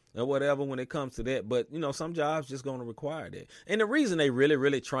do or whatever when it comes to that. But, some jobs just going to require that. And the reason they really,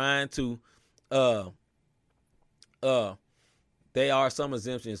 really trying to, they are some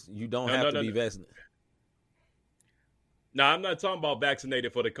exemptions. You don't have to be vaccinated. No, I'm not talking about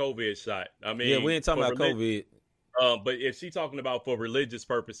vaccinated for the COVID shot. I mean, yeah, we ain't talking about COVID. But if she's talking about for religious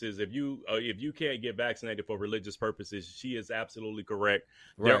purposes, if you can't get vaccinated for religious purposes, she is absolutely correct.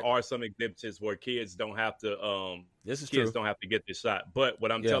 Right. There are some exemptions where kids don't have to. This is kids true. Don't have to get the shot. But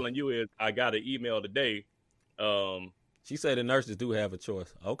what I'm telling you is, I got an email today. She said the nurses do have a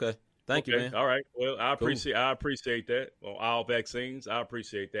choice. Okay. Thank you, man. All right. Well, I appreciate that. On all vaccines, I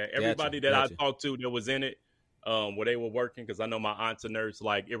appreciate that. Everybody that I talked to that was in it, where they were working, because I know my aunt's a nurse.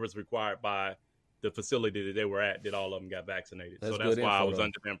 Like, it was required by the facility that they were at that all of them got vaccinated. That's why I was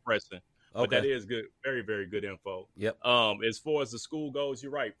under the impression. But that is good. Very, very good info. Yep. As far as the school goes,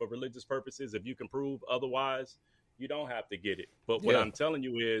 you're right. For religious purposes, if you can prove otherwise, you don't have to get it. But what I'm telling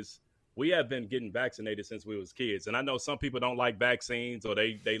you is, we have been getting vaccinated since we was kids. And I know some people don't like vaccines, or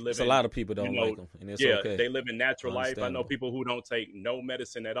they live in, a lot of people don't like them. And it's okay. They live in natural life. I know people who don't take no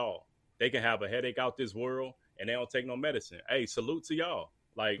medicine at all. They can have a headache out this world and they don't take no medicine. Hey, salute to y'all.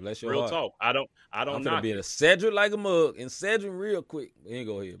 Like, real talk. I don't I'm knock gonna be in a Cedric like a mug and Cedric real quick. We ain't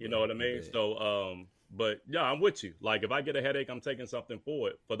go here. You know what I mean? So, but yeah, I'm with you. Like, if I get a headache, I'm taking something for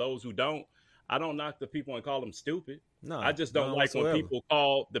it. For those who don't, I don't knock the people and call them stupid. No, I just don't like when people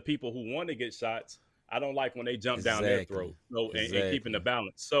call the people who want to get shots. I don't like when they jump down their throat. So, and keeping the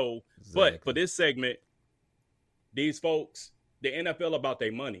balance. So, but for this segment, these folks, the NFL about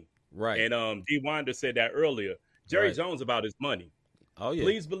their money. Right. And D. Winder said that earlier. Jerry Jones about his money. Oh, yeah.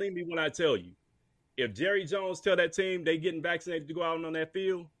 Please believe me when I tell you, if Jerry Jones tell that team they getting vaccinated to go out on that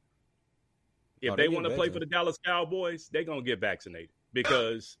field, if they want to play for the Dallas Cowboys, they're going to get vaccinated,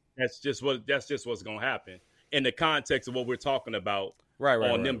 because that's just what's going to happen in the context of what we're talking about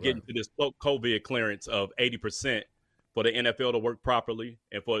on them getting to this COVID clearance of 80% for the NFL to work properly,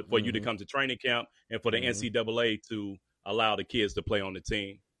 and for you to come to training camp, and for the NCAA to allow the kids to play on the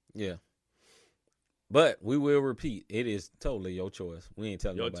team. Yeah. But we will repeat, it is totally your choice. We ain't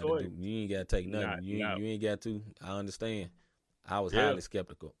telling nobody to do. You ain't got to take nothing. You ain't got to. I understand. I was highly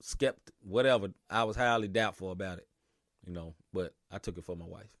skeptical. Whatever. I was highly doubtful about it, but I took it for my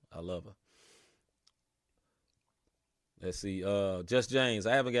wife. I love her. Let's see. Just James,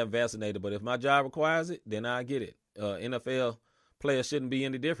 I haven't got vaccinated, but if my job requires it, then I get it. NFL players shouldn't be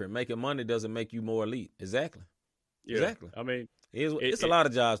any different. Making money doesn't make you more elite. Exactly. Yeah. Exactly. I mean, it's a lot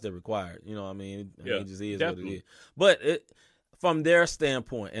of jobs that require it. You know what I mean? It just is definitely what it is. But from their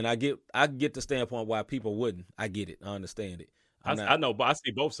standpoint, and I get the standpoint why people wouldn't. I get it. I understand it. I know, but I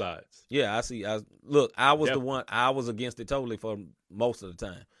see both sides. Yeah, I see. Look, I was the one. I was against it totally for most of the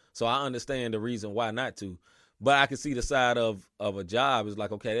time. So I understand the reason why not to. But I can see the side of a job is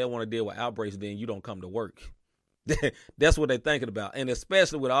like, okay, they don't want to deal with outbreaks, then you don't come to work. That's what they're thinking about. And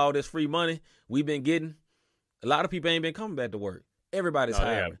especially with all this free money we've been getting, a lot of people ain't been coming back to work. Everybody's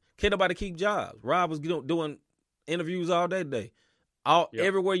hiring. Can't nobody keep jobs. Rob was doing interviews all day today.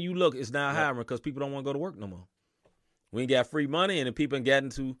 Everywhere you look, it's now hiring because people don't want to go to work no more. We ain't got free money, and then people ain't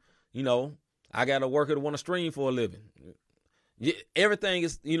gotten to, I got a worker that want to stream for a living. Everything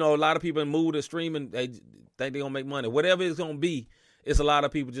is, a lot of people move to streaming. They think they're going to make money. Whatever it's going to be, it's a lot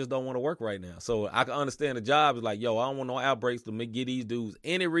of people just don't want to work right now. So I can understand the job is like, I don't want no outbreaks to get these dudes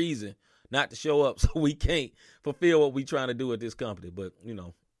any reason not to show up, so we can't fulfill what we trying to do at this company. But,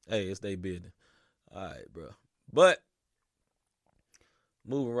 hey, it's their business. All right, bro. But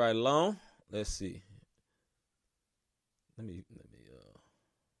moving right along, let's see. Let me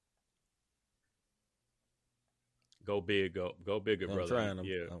go big, go bigger, brother. I'm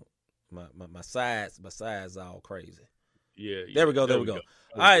trying. My sides all crazy. Yeah. There we go. All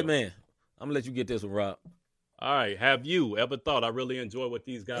right, man. I'm gonna let you get this one, Rob. All right. Have you ever thought, I really enjoy what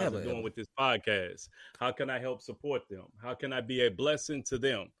these guys are doing with this podcast? How can I help support them? How can I be a blessing to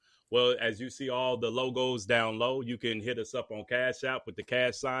them? Well, as you see all the logos down low, you can hit us up on Cash App with the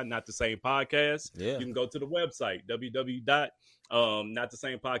cash sign, Not the Same Podcast. Yeah. You can go to the website,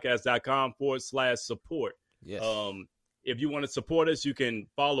 www.notthesamepodcast.com/support. Yes. If you want to support us, you can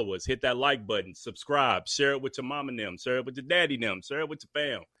follow us, hit that like button, subscribe, share it with your mom and them, share it with your daddy and them, share it with your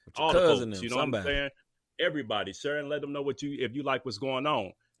fam, with your all cousin the folks. them, you know somebody. what I'm saying? Everybody, share and let them know if you like what's going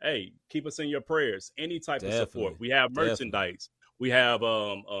on. Hey, keep us in your prayers. Any type of support. We have merchandise. We have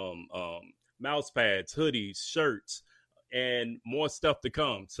mouse pads, hoodies, shirts, and more stuff to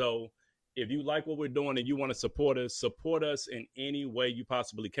come. So if you like what we're doing and you want to support us in any way you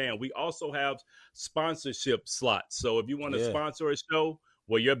possibly can. We also have sponsorship slots. So if you want to sponsor a show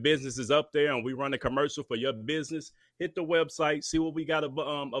where your business is up there and we run a commercial for your business, hit the website, see what we got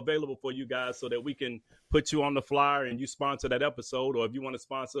available for you guys so that we can put you on the flyer and you sponsor that episode. Or if you want to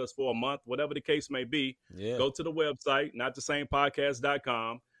sponsor us for a month, whatever the case may be, go to the website,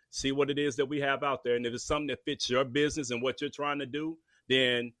 notthesamepodcast.com, see what it is that we have out there. And if it's something that fits your business and what you're trying to do,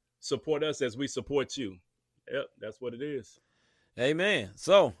 then support us as we support you. Yep, that's what it is. Amen.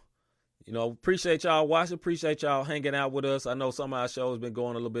 So, appreciate y'all watching. Appreciate y'all hanging out with us. I know some of our shows been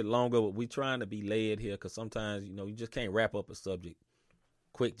going a little bit longer, but we trying to be led here because sometimes, you just can't wrap up a subject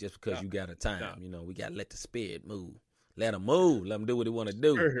quick just because you got a time. We got to let the spirit move. Let him move. Let him do what he want to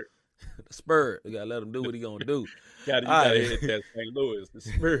do. The spirit. We got to let him do what he going to do. You got to hit that St. Louis. The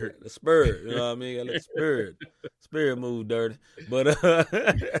spirit. The spirit. You know what I mean? Let the spirit move dirty. But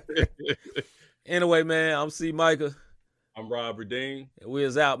anyway, man, I'm C. Micah. I'm Rob Redeem. And we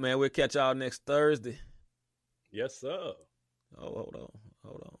is out, man. We'll catch y'all next Thursday. Yes, sir. Oh, hold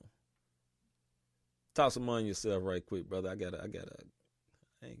on. Toss some on yourself right quick, brother. I ain't got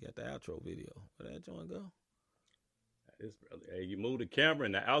the outro video. Where that joint go? Hey, you move the camera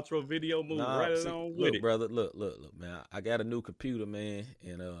and the outro video move along with it. Brother, look, man. I got a new computer, man,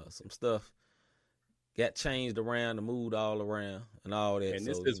 and some stuff got changed around, the mood all around, and all that. And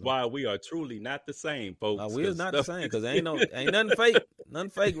this is why we are truly not the same, folks. No, we is not the same because ain't nothing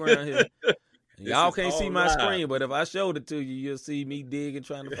fake around here. Y'all can't see my screen, but if I showed it to you, you'll see me digging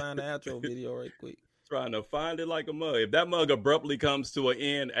trying to find the outro video right quick. Trying to find it like a mug. If that mug abruptly comes to an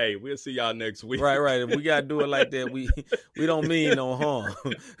end, hey, we'll see y'all next week. Right. If we gotta do it like that, we don't mean no harm.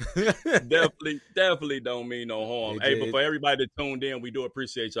 definitely don't mean no harm. But for everybody that tuned in, we do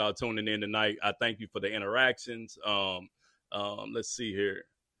appreciate y'all tuning in tonight. I thank you for the interactions. Let's see here.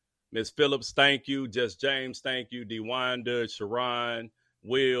 Miss Phillips, thank you. Just James, thank you. DeWanda, Sharon,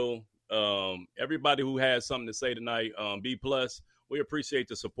 Will, everybody who has something to say tonight. B+. We appreciate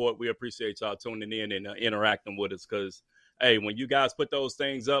the support. We appreciate y'all tuning in and interacting with us because, hey, when you guys put those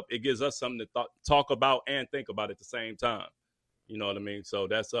things up, it gives us something to talk about and think about at the same time. You know what I mean? So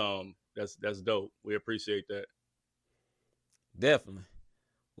that's dope. We appreciate that. Definitely.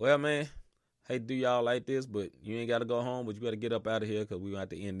 Well, man, hate to do y'all like this, but you ain't got to go home, but you got to get up out of here because we're going to have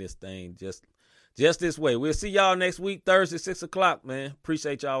to end this thing just this way. We'll see y'all next week, Thursday, 6 o'clock, man.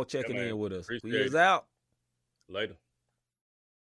 Appreciate y'all checking in with us. We is out. Later.